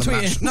 haven't Someone got the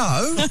tweet it.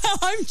 No.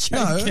 I'm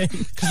No,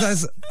 joking.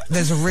 because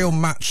there's a real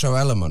macho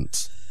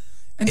element.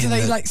 And do in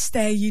they the- like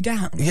stare you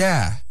down?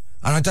 Yeah,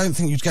 and I don't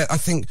think you'd get. I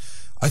don't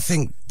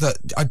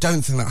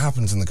think that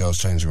happens in the girls'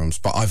 changing rooms,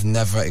 but I've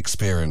never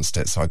experienced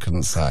it, so I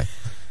couldn't say.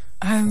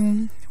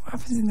 What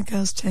happens in the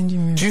girls'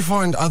 changing room? Do you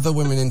find other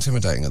women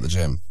intimidating at the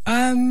gym?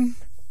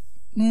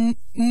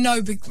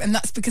 No, and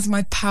that's because of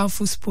my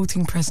powerful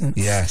sporting presence.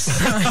 Yes.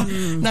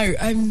 No,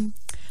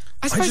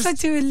 I suppose I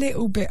do a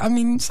little bit. I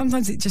mean,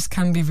 sometimes it just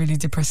can be really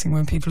depressing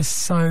when people are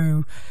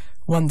so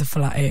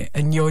wonderful at it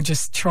and you're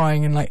just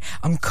trying and like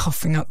I'm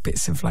coughing up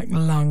bits of like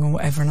lung or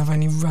whatever and I've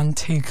only run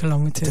 2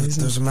 kilometres.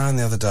 There was a man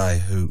the other day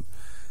who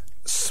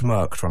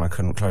smirked when I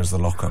couldn't close the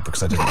lock up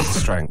because I didn't have the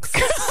strength.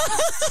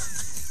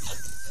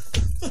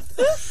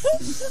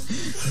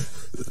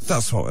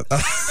 That's what.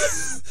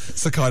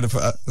 That's the kind of.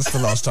 That's the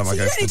last time I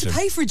go You to don't the need to gym.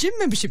 pay for a gym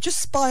membership.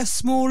 Just buy a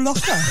small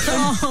locker.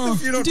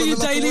 You're not Do done your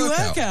the locker daily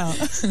workout.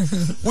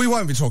 workout. We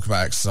won't be talking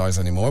about exercise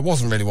anymore. It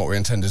wasn't really what we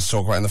intended to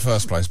talk about in the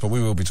first place, but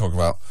we will be talking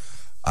about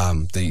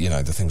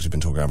the things we've been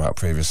talking about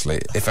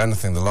previously. If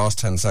anything, the last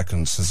 10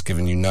 seconds has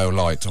given you no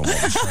light on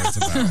what the show's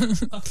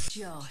about.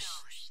 Josh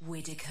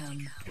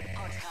Widdicombe.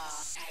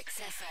 Podcast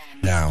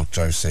XFM. Now,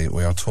 Josie,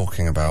 we are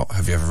talking about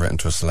have you ever written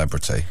to a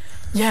celebrity?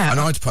 Yeah. And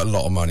I'd put a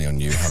lot of money on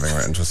you having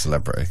written to a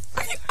celebrity.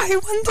 I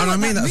wonder. And I what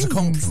mean that as a means.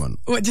 compliment.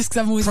 What, just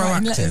because I'm always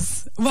writing Proactive.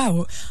 letters?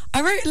 Well,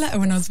 I wrote a letter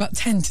when I was about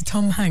 10 to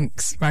Tom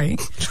Hanks,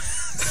 right?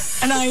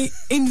 And I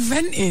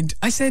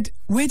said,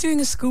 we're doing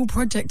a school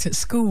project at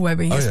school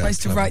where you're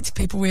supposed to clever. write to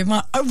people we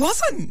admire. I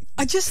wasn't.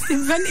 I just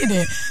invented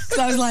it.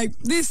 So I was like,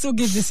 this will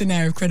give this an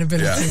air of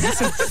credibility. Yeah.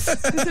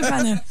 This will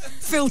kind of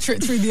filter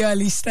it through the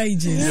early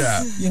stages.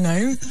 Yeah. You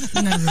know?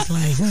 No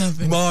reply,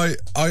 nothing.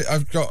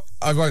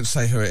 I won't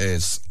say who it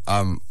is,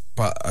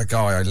 but a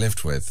guy I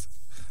lived with,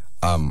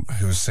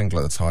 who was single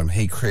at the time,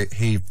 he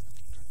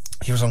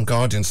was on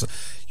Guardians.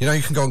 You know,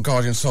 you can go on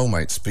Guardian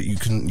Soulmates, but you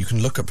can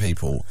look at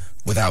people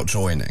without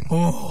joining.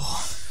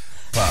 Oh.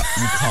 But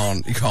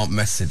you can't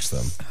message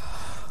them.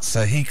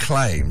 So he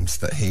claimed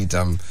that he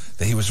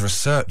was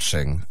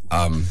researching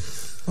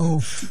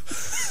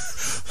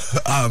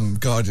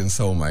Guardian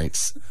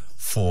Soulmates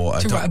for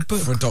To write a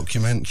book. for a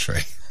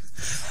documentary.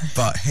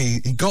 But he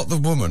got the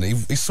woman, he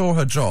saw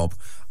her job,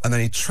 and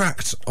then he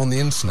tracked on the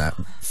internet,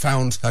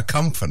 found her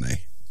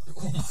company,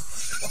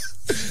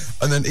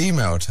 and then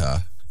emailed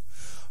her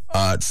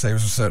to say he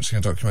was researching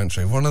a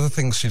documentary. One of the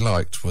things she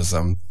liked was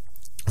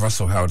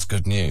Russell Howard's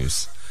Good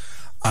News,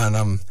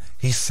 and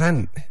he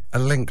sent a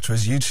link to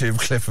his YouTube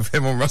clip of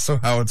him on Russell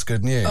Howard's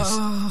Good News.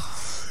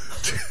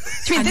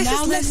 Do you mean And this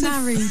now is less they're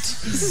of, married.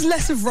 this is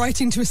less of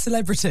writing to a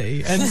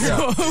celebrity and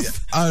sort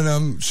of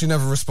And she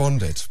never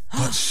responded.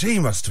 But she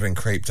must have been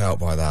creeped out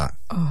by that.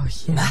 Oh,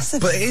 yeah.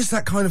 massive. But it is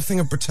that kind of thing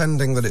of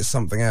pretending that it's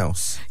something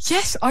else.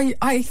 Yes, I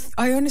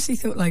honestly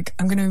thought, like,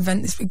 I'm going to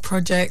invent this big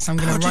project. I'm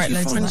How going to did write you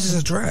loads of find letters.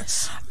 his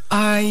address?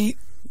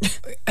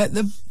 At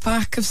the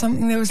back of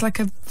something there was like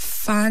a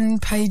fan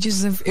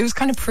pages of, it was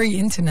kind of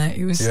pre-internet,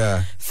 it was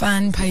Yeah.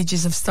 fan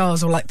pages of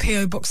stars or like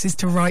PO boxes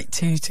to write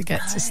to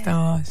get to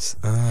stars.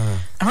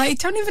 And I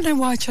don't even know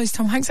why I chose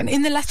Tom Hanks, and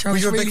in the letter I Were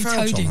was you a really big fan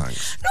of Tom toady.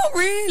 Hanks? Not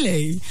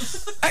really.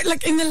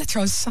 Like in the letter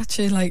I was such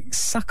a like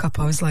suck up.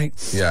 I was like,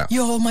 Yeah.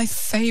 you're my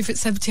favourite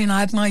celebrity and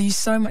I admire you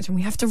so much and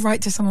we have to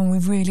write to someone we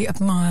really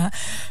admire.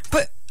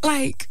 But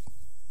like,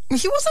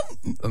 he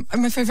wasn't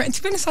my favourite. And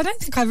to be honest, I don't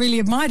think I really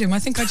admired him. I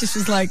think I just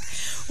was like,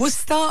 we'll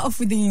start off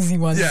with the easy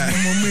ones Yeah. and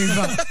then we'll move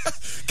up.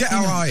 Get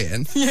our eye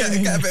in.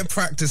 Get a bit of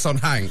practice on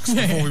Hanks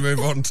before we move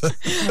on to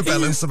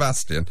Belle and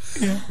Sebastian.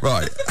 Yeah.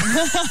 Right.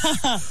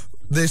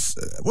 This.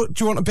 Do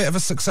you want a bit of a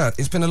success?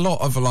 It's been a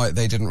lot of like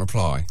they didn't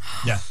reply.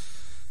 Yeah.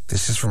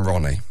 This is from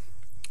Ronnie.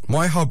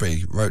 My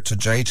hubby wrote to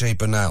JJ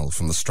Burnell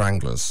from the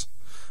Stranglers,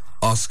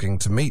 asking him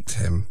to meet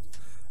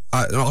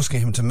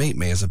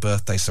me as a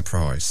birthday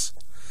surprise.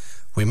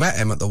 We met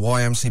him at the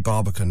YMC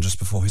Barbican just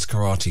before his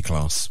karate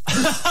class.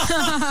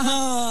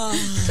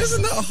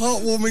 Isn't that a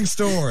heartwarming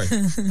story?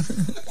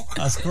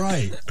 That's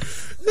great.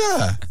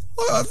 Yeah.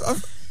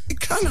 It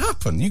can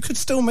happen. You could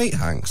still meet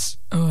Hanks.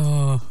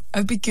 Oh,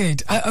 it'd be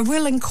good. I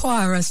will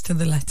inquire as to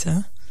the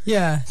letter.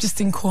 Yeah. Just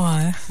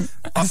inquire.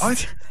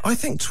 I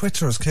think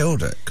Twitter has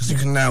killed it because you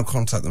can now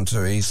contact them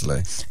too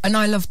easily. And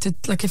I love to,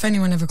 like, if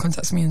anyone ever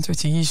contacts me on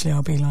Twitter, usually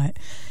I'll be like,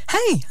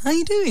 hey, how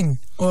you doing?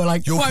 Or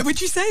like, why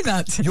would you say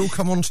that? You'll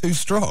come on too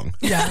strong.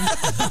 Yeah.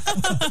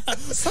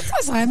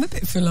 Sometimes I am a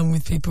bit full on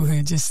with people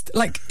who just,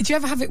 like, do you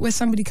ever have it where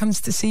somebody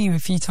comes to see you a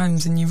few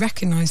times and you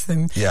recognise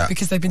them Yeah.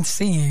 because they've been to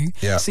see you?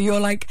 Yeah. So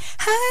you're like,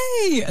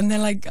 hey! And they're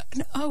like,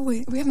 oh, we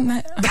haven't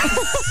met.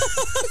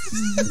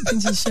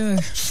 Did you show?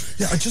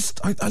 Yeah,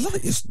 I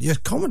like your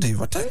comedy.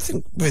 I don't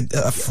think we're at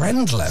a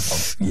friend level.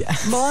 Yeah.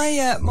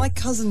 My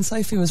cousin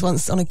Sophie was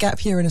once on a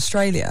gap year in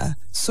Australia,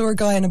 saw a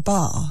guy in a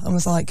bar and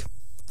was like,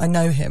 I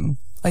know him.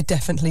 I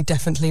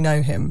definitely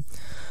know him.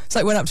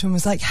 So I went up to him and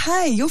was like,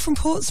 hey, you're from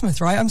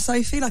Portsmouth, right? I'm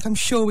Sophie. Like, I'm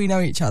sure we know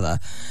each other.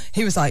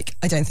 He was like,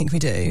 I don't think we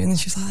do. And then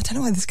she was like, I don't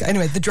know why this guy...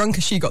 Anyway, the drunker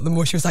she got, the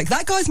more she was like,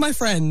 that guy's my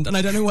friend and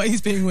I don't know why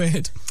he's being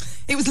weird.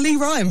 It was Lee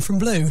Ryan from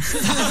Blue.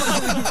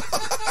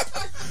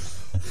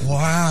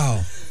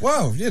 Wow.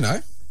 Well, you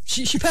know,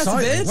 She Exciting.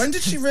 persevered. When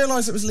did she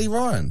realise it was Lee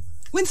Ryan?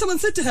 When someone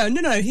said to her,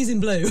 no, he's in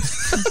blue.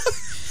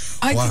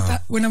 I Wow. did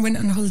that when I went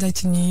on holiday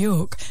to New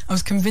York. I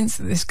was convinced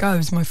that this guy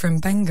was my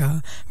friend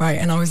Benga, right?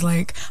 And I was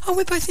like, oh,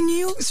 we're both in New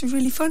York. This is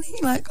really funny.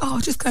 Like, oh, I'll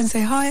just go and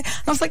say hi. And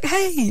I was like,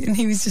 hey. And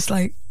he was just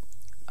like,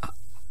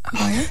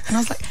 hi. And I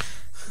was like,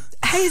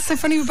 hey, it's so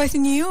funny we're both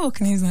in New York.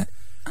 And he was like,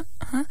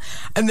 uh-huh.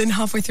 And then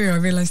halfway through I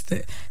realised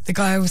that the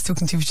guy I was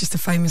talking to was just a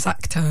famous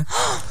actor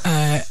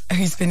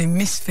who's been in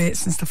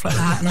Misfits and stuff like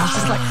that. And I was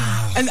just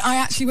like, and I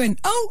actually went,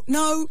 oh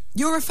no,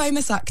 you're a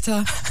famous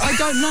actor, I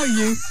don't know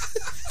you,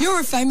 you're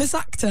a famous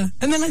actor.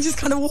 And then I just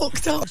kind of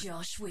walked up.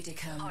 Josh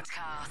Widdicombe.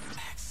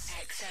 Podcast.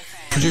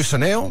 XFM. Producer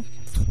Neil,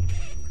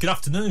 Good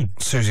afternoon.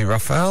 Suzi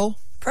Ruffell,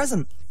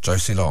 Present.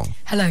 Josie Long.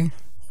 Hello.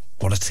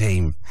 What a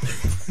team.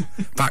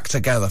 Back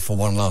together for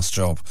one last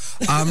job.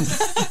 I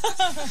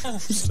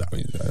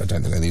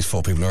don't think these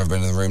four people have ever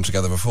been in the room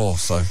together before,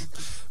 so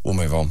we'll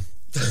move on.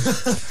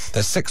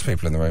 There's 6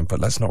 people in the room,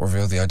 but let's not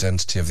reveal the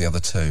identity of the other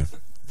 2.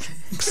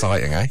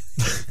 Exciting, eh?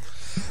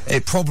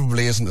 It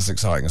probably isn't as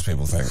exciting as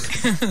people think.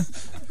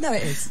 No,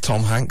 it is.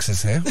 Tom Hanks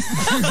is here,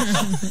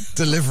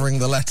 delivering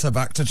the letter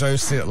back to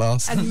Josie at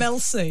last. And Mel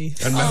C.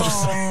 And Mel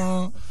C.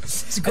 Oh.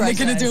 It's a And they're great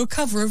going to day. do a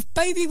cover of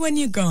Baby When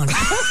You're Gone.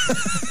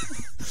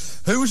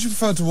 Who would you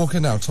prefer to walk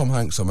in now, Tom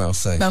Hanks or Mel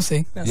C? Mel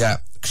C. Yeah,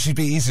 'cause she'd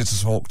be easier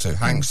to talk to.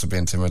 Hanks would be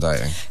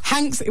intimidating.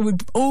 Hanks, it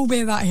would all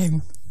be about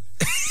him.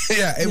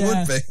 Yeah, it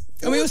would be.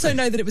 And we also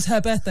know that it was her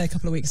birthday a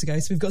couple of weeks ago,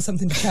 so we've got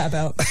something to chat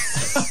about.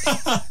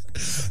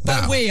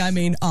 Now, I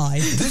mean I.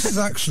 this is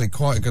actually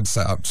quite a good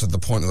setup to the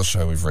point of the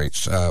show we've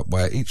reached,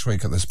 where each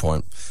week at this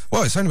point,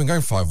 well, it's only been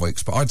going 5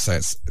 weeks, but I'd say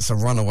it's a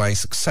runaway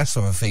success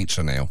of a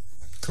feature, Neil.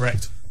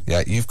 Correct.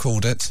 Yeah, you've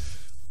called it.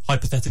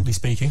 Hypothetically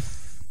speaking.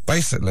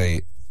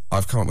 Basically,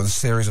 I've come up with a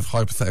series of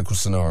hypothetical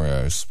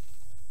scenarios.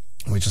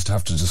 We just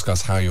have to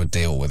discuss how you would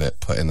deal with it,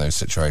 put in those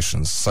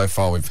situations. So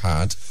far we've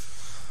had,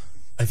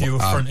 If you were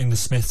fronting the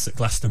Smiths at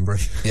Glastonbury.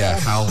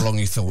 how long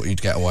you thought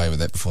you'd get away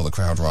with it before the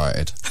crowd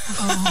rioted.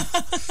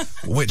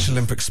 Which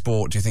Olympic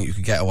sport do you think you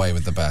could get away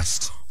with the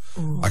best?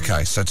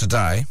 Okay, so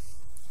today,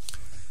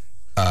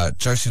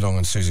 Josie Long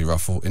and Suzi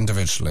Ruffell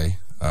individually,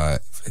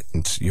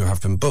 you have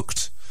been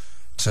booked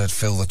to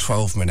fill the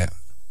 12-minute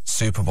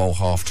Super Bowl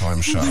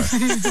halftime show.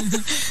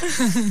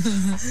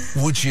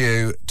 Would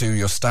you do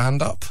your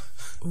stand-up?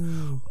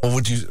 Or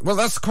would you... Well,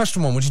 that's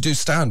question 1. Would you do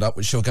stand-up,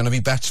 which you're going to be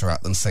better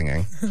at than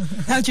singing?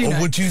 How do you Or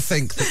know? would you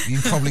think that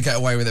you'd probably get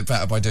away with it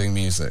better by doing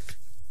music?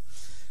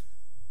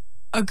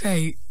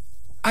 Okay,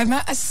 I'm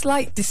at a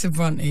slight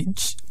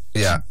disadvantage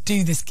Yeah, to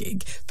do this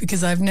gig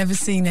because I've never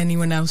seen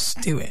anyone else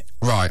do it.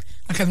 right.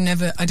 Like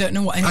I don't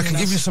know what anyone I can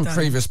else give you has some done.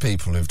 previous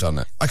people who've done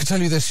it. I can tell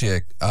you this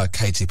year,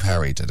 Katy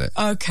Perry did it.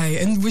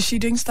 Okay, and was she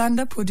doing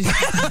stand-up or did she...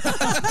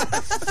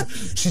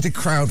 She did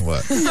crowd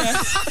work. She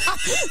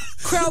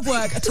Crowd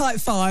work, a type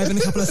 5 and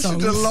a couple of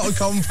songs. did a lot of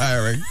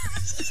comparing.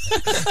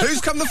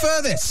 Who's come the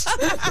furthest?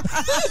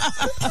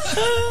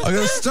 I'm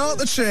going to start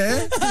the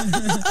chair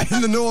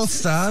in the north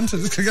stand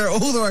and to go all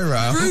the way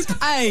round. Group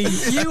A,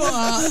 you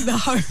are the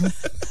home.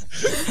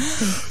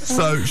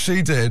 So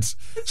she did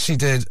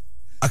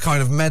a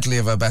kind of medley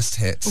of her best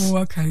hits. Oh,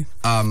 okay.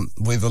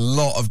 With a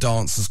lot of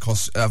dancers,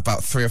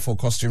 about 3 or 4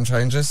 costume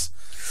changes.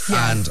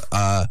 Yeah. And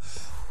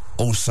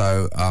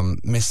also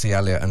Missy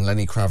Elliott and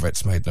Lenny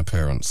Kravitz made an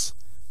appearance.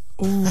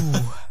 Ooh.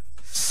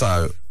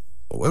 So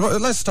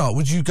let's start.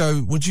 You've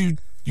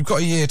got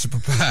a year to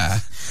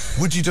prepare.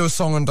 Would you do a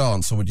song and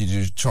dance, or would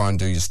you try and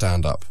do your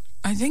stand-up?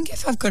 I think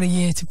if I've got a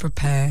year to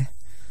prepare,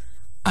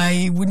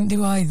 I wouldn't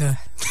do either.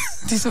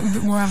 Do something a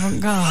bit more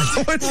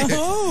avant-garde. Would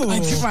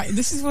you? Right,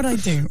 this is what I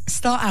do.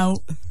 Start out,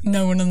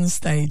 no one on the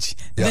stage.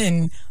 Yeah.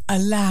 Then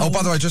allow... Oh,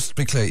 by the way, just to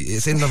be clear,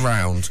 it's in the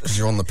round because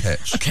you're on the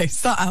pitch. Okay,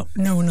 start out,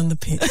 no one on the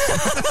pitch.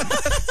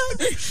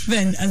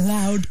 Then a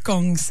loud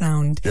gong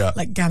sound, Yeah.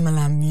 like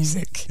gamelan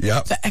music,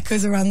 Yeah. that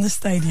echoes around the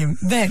stadium.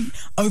 Then,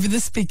 over the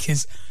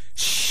speakers,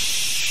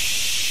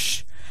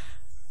 shh,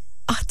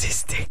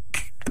 artistic.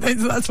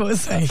 That's what I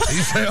say. You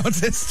say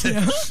artistic.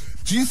 Yeah.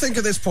 Do you think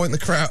at this point the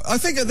crowd... I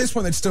think at this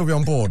point they'd still be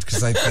on board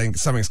because they think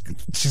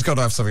she's got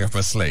to have something up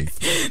her sleeve.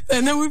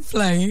 Then I would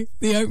play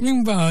the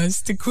opening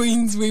bars to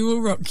Queen's We Will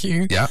Rock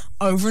You Yeah.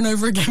 over and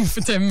over again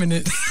for 10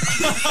 minutes.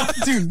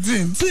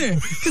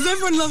 Because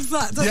everyone loves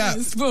that, doesn't Yeah.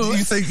 it? Sport. Do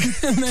you think...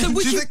 So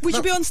would do you, think would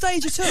you that- be on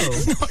stage at all?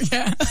 Not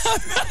yet.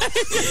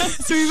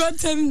 So we've had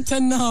 10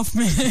 and a half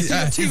minutes.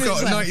 Yeah, Two you've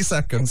got minutes left. 90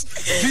 seconds.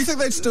 Do you think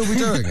they'd still be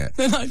doing it?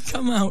 Then I'd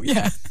come out,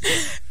 yeah.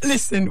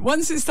 Listen,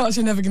 once it starts,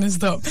 you're never going to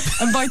stop.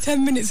 And by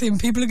 10 minutes in,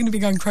 people are going to be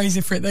going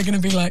crazy for it. They're going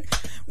to be like,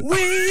 we.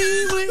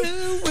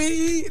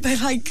 They're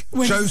like...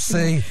 when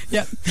Josie.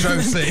 Yep.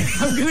 Josie.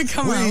 I'm going to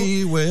come out.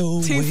 We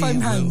will. Two we foam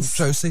will. hands.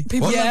 Josie.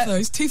 People What? love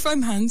those. 2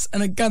 foam hands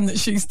and a gun that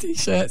shoots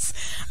t-shirts.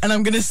 And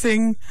I'm going to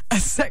sing a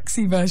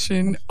sexy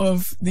version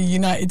of the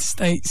United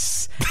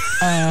States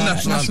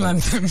national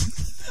anthem.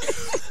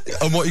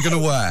 And what are you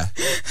going to wear?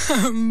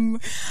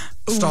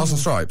 Stars and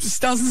Stripes.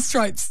 Stars and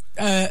Stripes,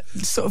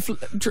 sort of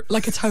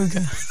like a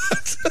toga.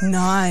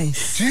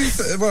 Nice.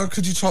 Well,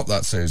 could you top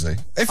that, Susie?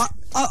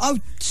 I'll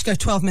just go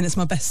 12 minutes,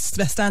 my best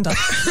stand-up.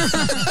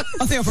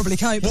 I think I'll probably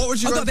cope. What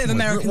would you I've got a bit of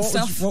American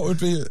stuff. What would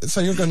be...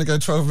 So you're going to go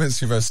 12 minutes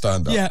to your best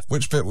stand-up? Yeah.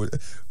 Which bit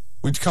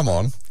would come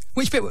on?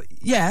 Which bit?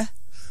 Yeah.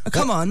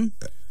 Come on.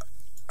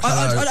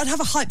 I'd have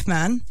a hype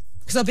man,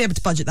 because I'll be able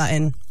to budget that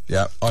in.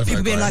 Yeah, I've People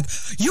heard being Graham.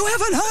 like, you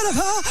haven't heard of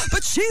her,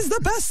 but she's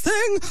the best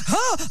thing.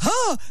 Ha,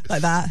 ha.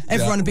 Like that.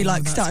 Everyone would be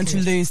like that's starting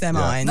good. to lose their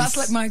minds. That's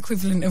like my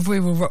equivalent of We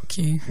Will Rock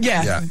You.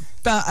 Yeah. Yeah.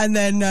 But, and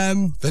then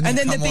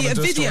there'd be a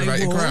video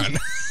wall.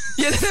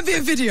 Yeah, there'd be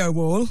a video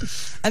wall.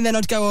 And then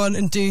I'd go on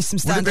and do some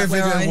Would it stand-up be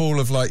a where video wall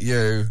of, like,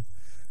 you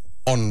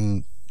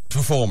on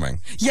performing?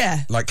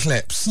 Yeah. Like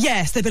clips?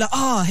 Yes, they'd be like,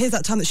 here's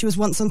that time that she was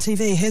once on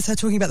TV. Here's her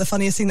talking about the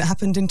funniest thing that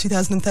happened in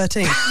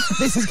 2013.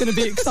 This is going to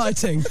be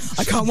exciting.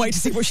 I can't wait to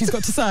see what she's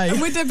got to say. And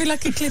would there be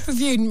like a clip of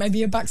you and maybe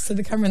your back's to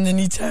the camera and then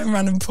you turn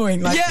around and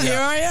point like, Yeah. here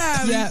I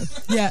am?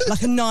 Yeah,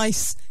 like a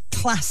nice,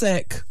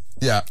 classic,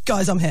 Yeah.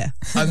 guys, I'm here.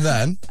 And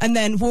then? And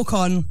then walk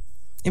on,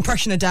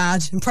 impression of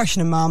dad,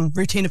 impression of mum,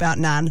 routine about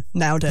nan,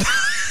 nailed it.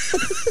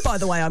 By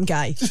the way, I'm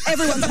gay.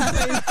 Everyone's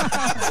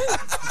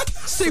happy.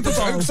 Super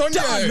Bowl. Joke's on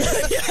done. you.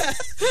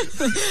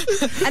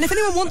 And if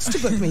anyone wants to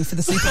book me for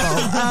the Super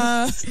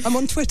Bowl, I'm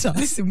on Twitter.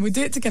 Listen, we'll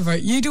do it together.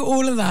 You do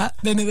all of that,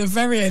 then at the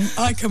very end,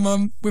 I come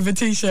on with a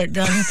T-shirt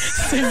gun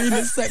singing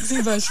a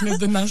sexy version of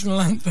the national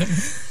anthem.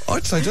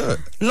 I'd say do it.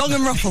 Long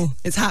and Ruffell,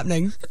 it's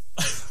happening.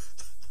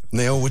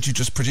 Neil, would you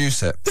just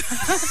produce it?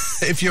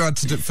 If you had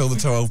to fill the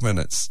 12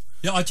 minutes.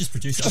 Yeah, I just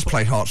produced it. Just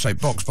play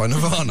Heart-Shaped Box by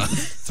Nirvana.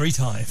 3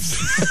 times.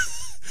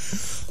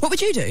 What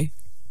would you do?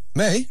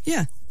 Me?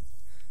 Yeah.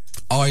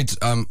 I'd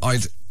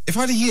if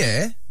I had a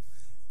year,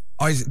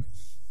 I'd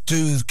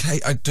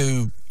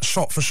do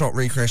shot-for-shot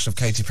recreation of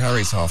Katy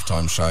Perry's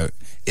halftime show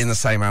in the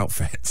same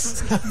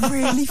outfits.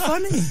 Really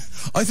funny.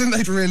 I think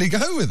they'd really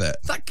go with it.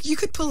 Like, you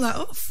could pull that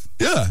off.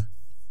 Yeah.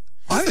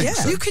 I think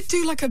so. You could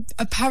do like a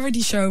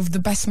parody show of the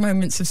best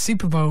moments of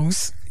Super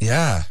Bowls.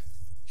 Yeah.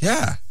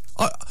 Yeah.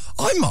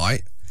 I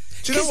might.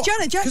 Do you know Because what?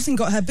 Janet Jackson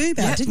got her boob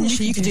out, Yeah, didn't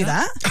she? You could do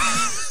that.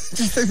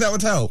 Do you think that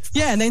would help?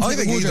 Yeah, and then I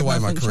think either way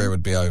my career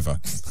would be over.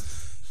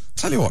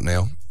 Tell you what,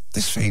 Neil,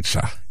 this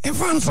feature, it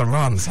runs and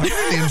runs. I'm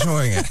really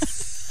enjoying it.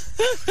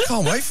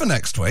 Can't wait for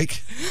next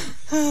week.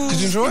 Did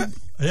you enjoy it?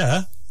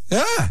 Yeah.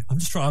 Yeah. I'm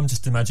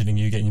just imagining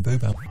you getting your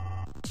boob out.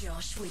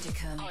 Josh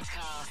Widdicombe.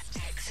 Podcast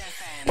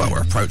XFM. Well,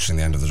 we're approaching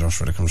the end of the Josh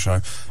Widdicombe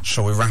show.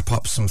 Shall we wrap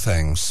up some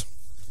things?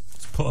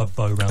 Put a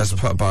bow around Let's them.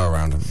 put a bow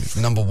around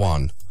them. Number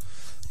 1.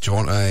 Do you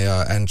want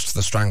a end to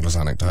the Stranglers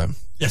anecdote?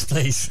 Yes,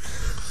 please.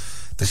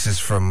 This is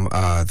from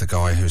the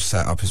guy who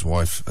set up his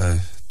wife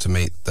to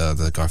meet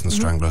the guy from the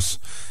Stranglers.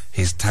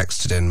 He's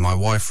texted in, my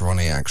wife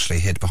Ronnie actually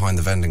hid behind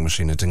the vending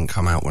machine and didn't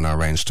come out when I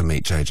arranged to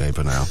meet JJ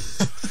Burnell.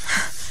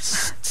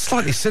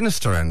 Slightly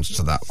sinister end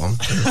to that one.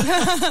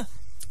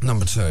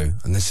 Number 2,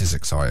 and this is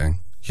exciting.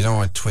 You know,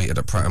 I tweeted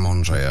at Pret a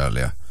Manger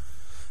earlier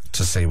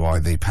to see why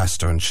the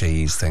pesto and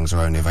cheese things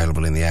are only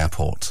available in the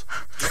airport.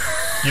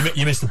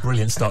 You missed a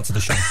brilliant start to the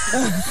show.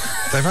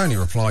 They've only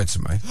replied to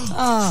me.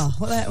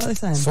 What are they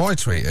saying? So I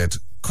tweeted,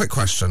 quick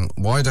question,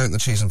 why don't the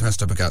cheese and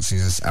pesto baguettes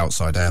exist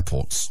outside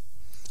airports?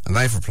 And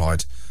they've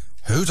replied,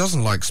 who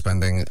doesn't like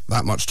spending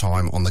that much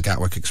time on the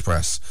Gatwick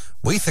Express?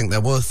 We think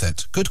they're worth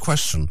it. Good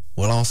question.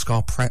 We'll ask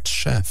our Pret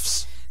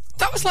chefs.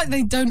 That was like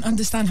they don't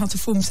understand how to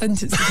form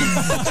sentences.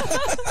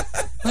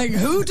 Like,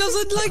 who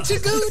doesn't like to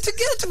go to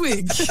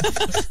Gatwick?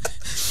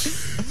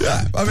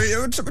 Yeah, I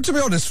mean, to be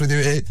honest with you,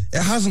 it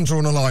hasn't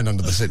drawn a line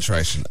under the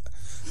situation.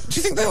 Do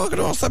you think they are going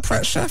to ask their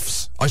Pret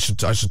chefs? I should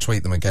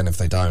tweet them again if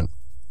they don't.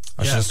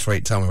 I should just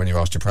tweet, tell me when you've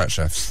asked your Pret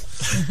chefs.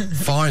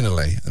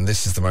 Finally, and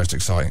this is the most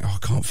exciting. Oh,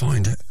 I can't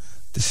find it.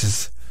 This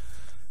is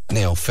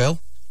Neil. Phil?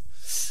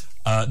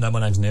 No, my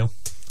name's Neil.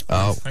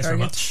 Oh, Thanks very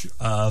much.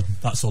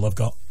 That's all I've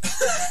got.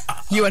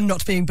 You are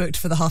not being booked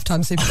for the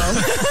halftime Super Bowl.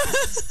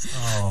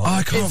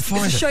 I can't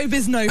find it's it.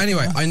 Showbiz no.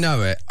 Anyway, I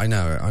know it. I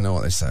know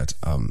what they said.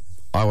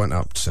 I went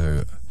up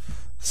to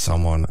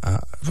someone.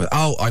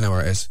 I know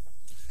where it is.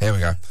 Here we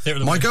go.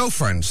 My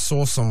girlfriend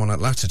saw someone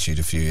at Latitude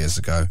a few years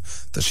ago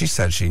that she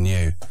said she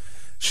knew.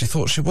 She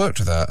thought she worked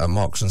with her at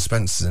Marks and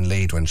Spencer's in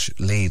Leeds when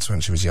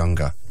she was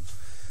younger.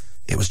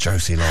 It was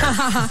Josie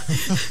Long.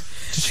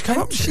 Did she come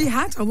up to you? She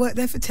had. I worked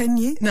there for 10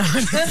 years. No.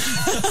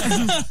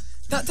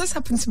 That does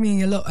happen to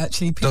me a lot,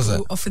 actually.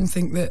 People often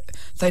think that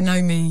they know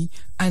me,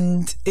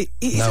 and it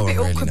is No a bit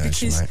one really awkward knows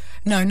because you,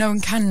 mate. no one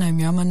can know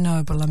me. I'm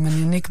unknowable. I'm an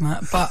enigma.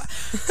 But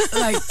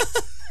like,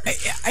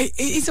 it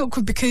is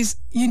awkward because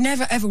you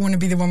never ever want to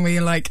be the one where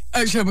you're like,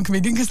 "Oh, sure, I'm a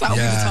comedian," because that'll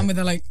be the time where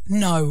they're like,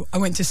 "No, I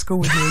went to school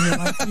with you," and you're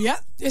like, "Yeah,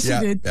 yes, you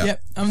did. Yeah.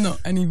 Yep, I'm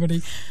not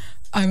anybody."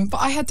 But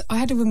I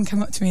had a woman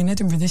come up to me in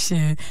Edinburgh this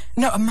year.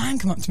 No, a man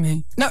come up to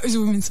me. No, it was a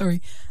woman,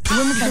 sorry. The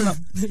woman came up.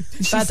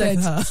 She said,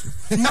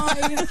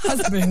 my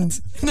husband.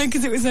 No,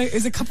 because it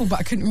was a couple, but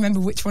I couldn't remember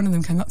which one of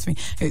them came up to me.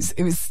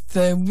 It was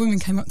the woman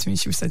came up to me and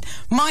she said,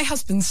 my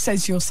husband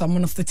says you're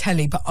someone off the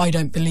telly, but I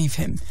don't believe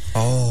him.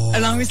 Oh.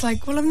 And I was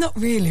like, well, I'm not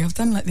really. I've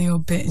done like the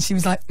odd bit. And she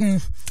was like,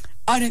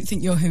 I don't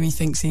think you're who he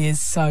thinks he is.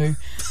 So,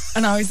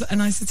 and I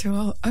said to her,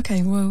 oh,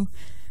 okay, well,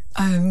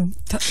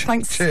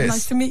 Thanks, Cheers.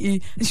 nice to meet you.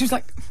 And she was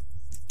like,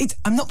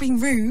 I'm not being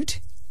rude.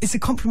 It's a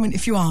compliment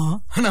if you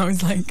are. And I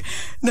was like,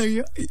 no,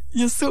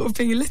 you're sort of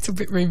being a little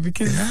bit rude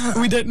because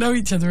we don't know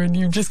each other and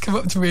you've just come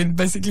up to me and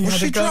basically Was had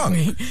she a go at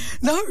drunk? me.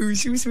 No,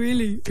 she was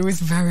really, it was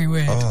very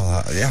weird.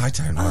 Oh, yeah, I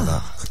don't know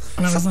that.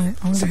 And I was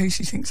like, I wonder who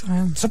she thinks I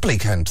am. It's a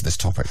bleak end to this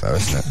topic, though,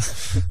 isn't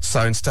it?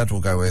 So instead,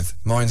 we'll go with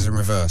mine's in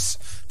reverse.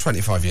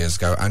 25 years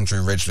ago,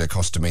 Andrew Ridgeley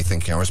accosted me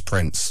thinking I was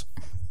Prince.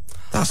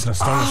 That's an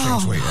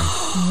astonishing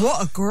tweeting.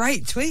 What a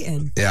great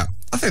tweeting. Yeah,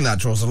 I think that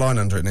draws a line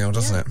under it, Neil,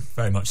 doesn't it?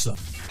 Very much so.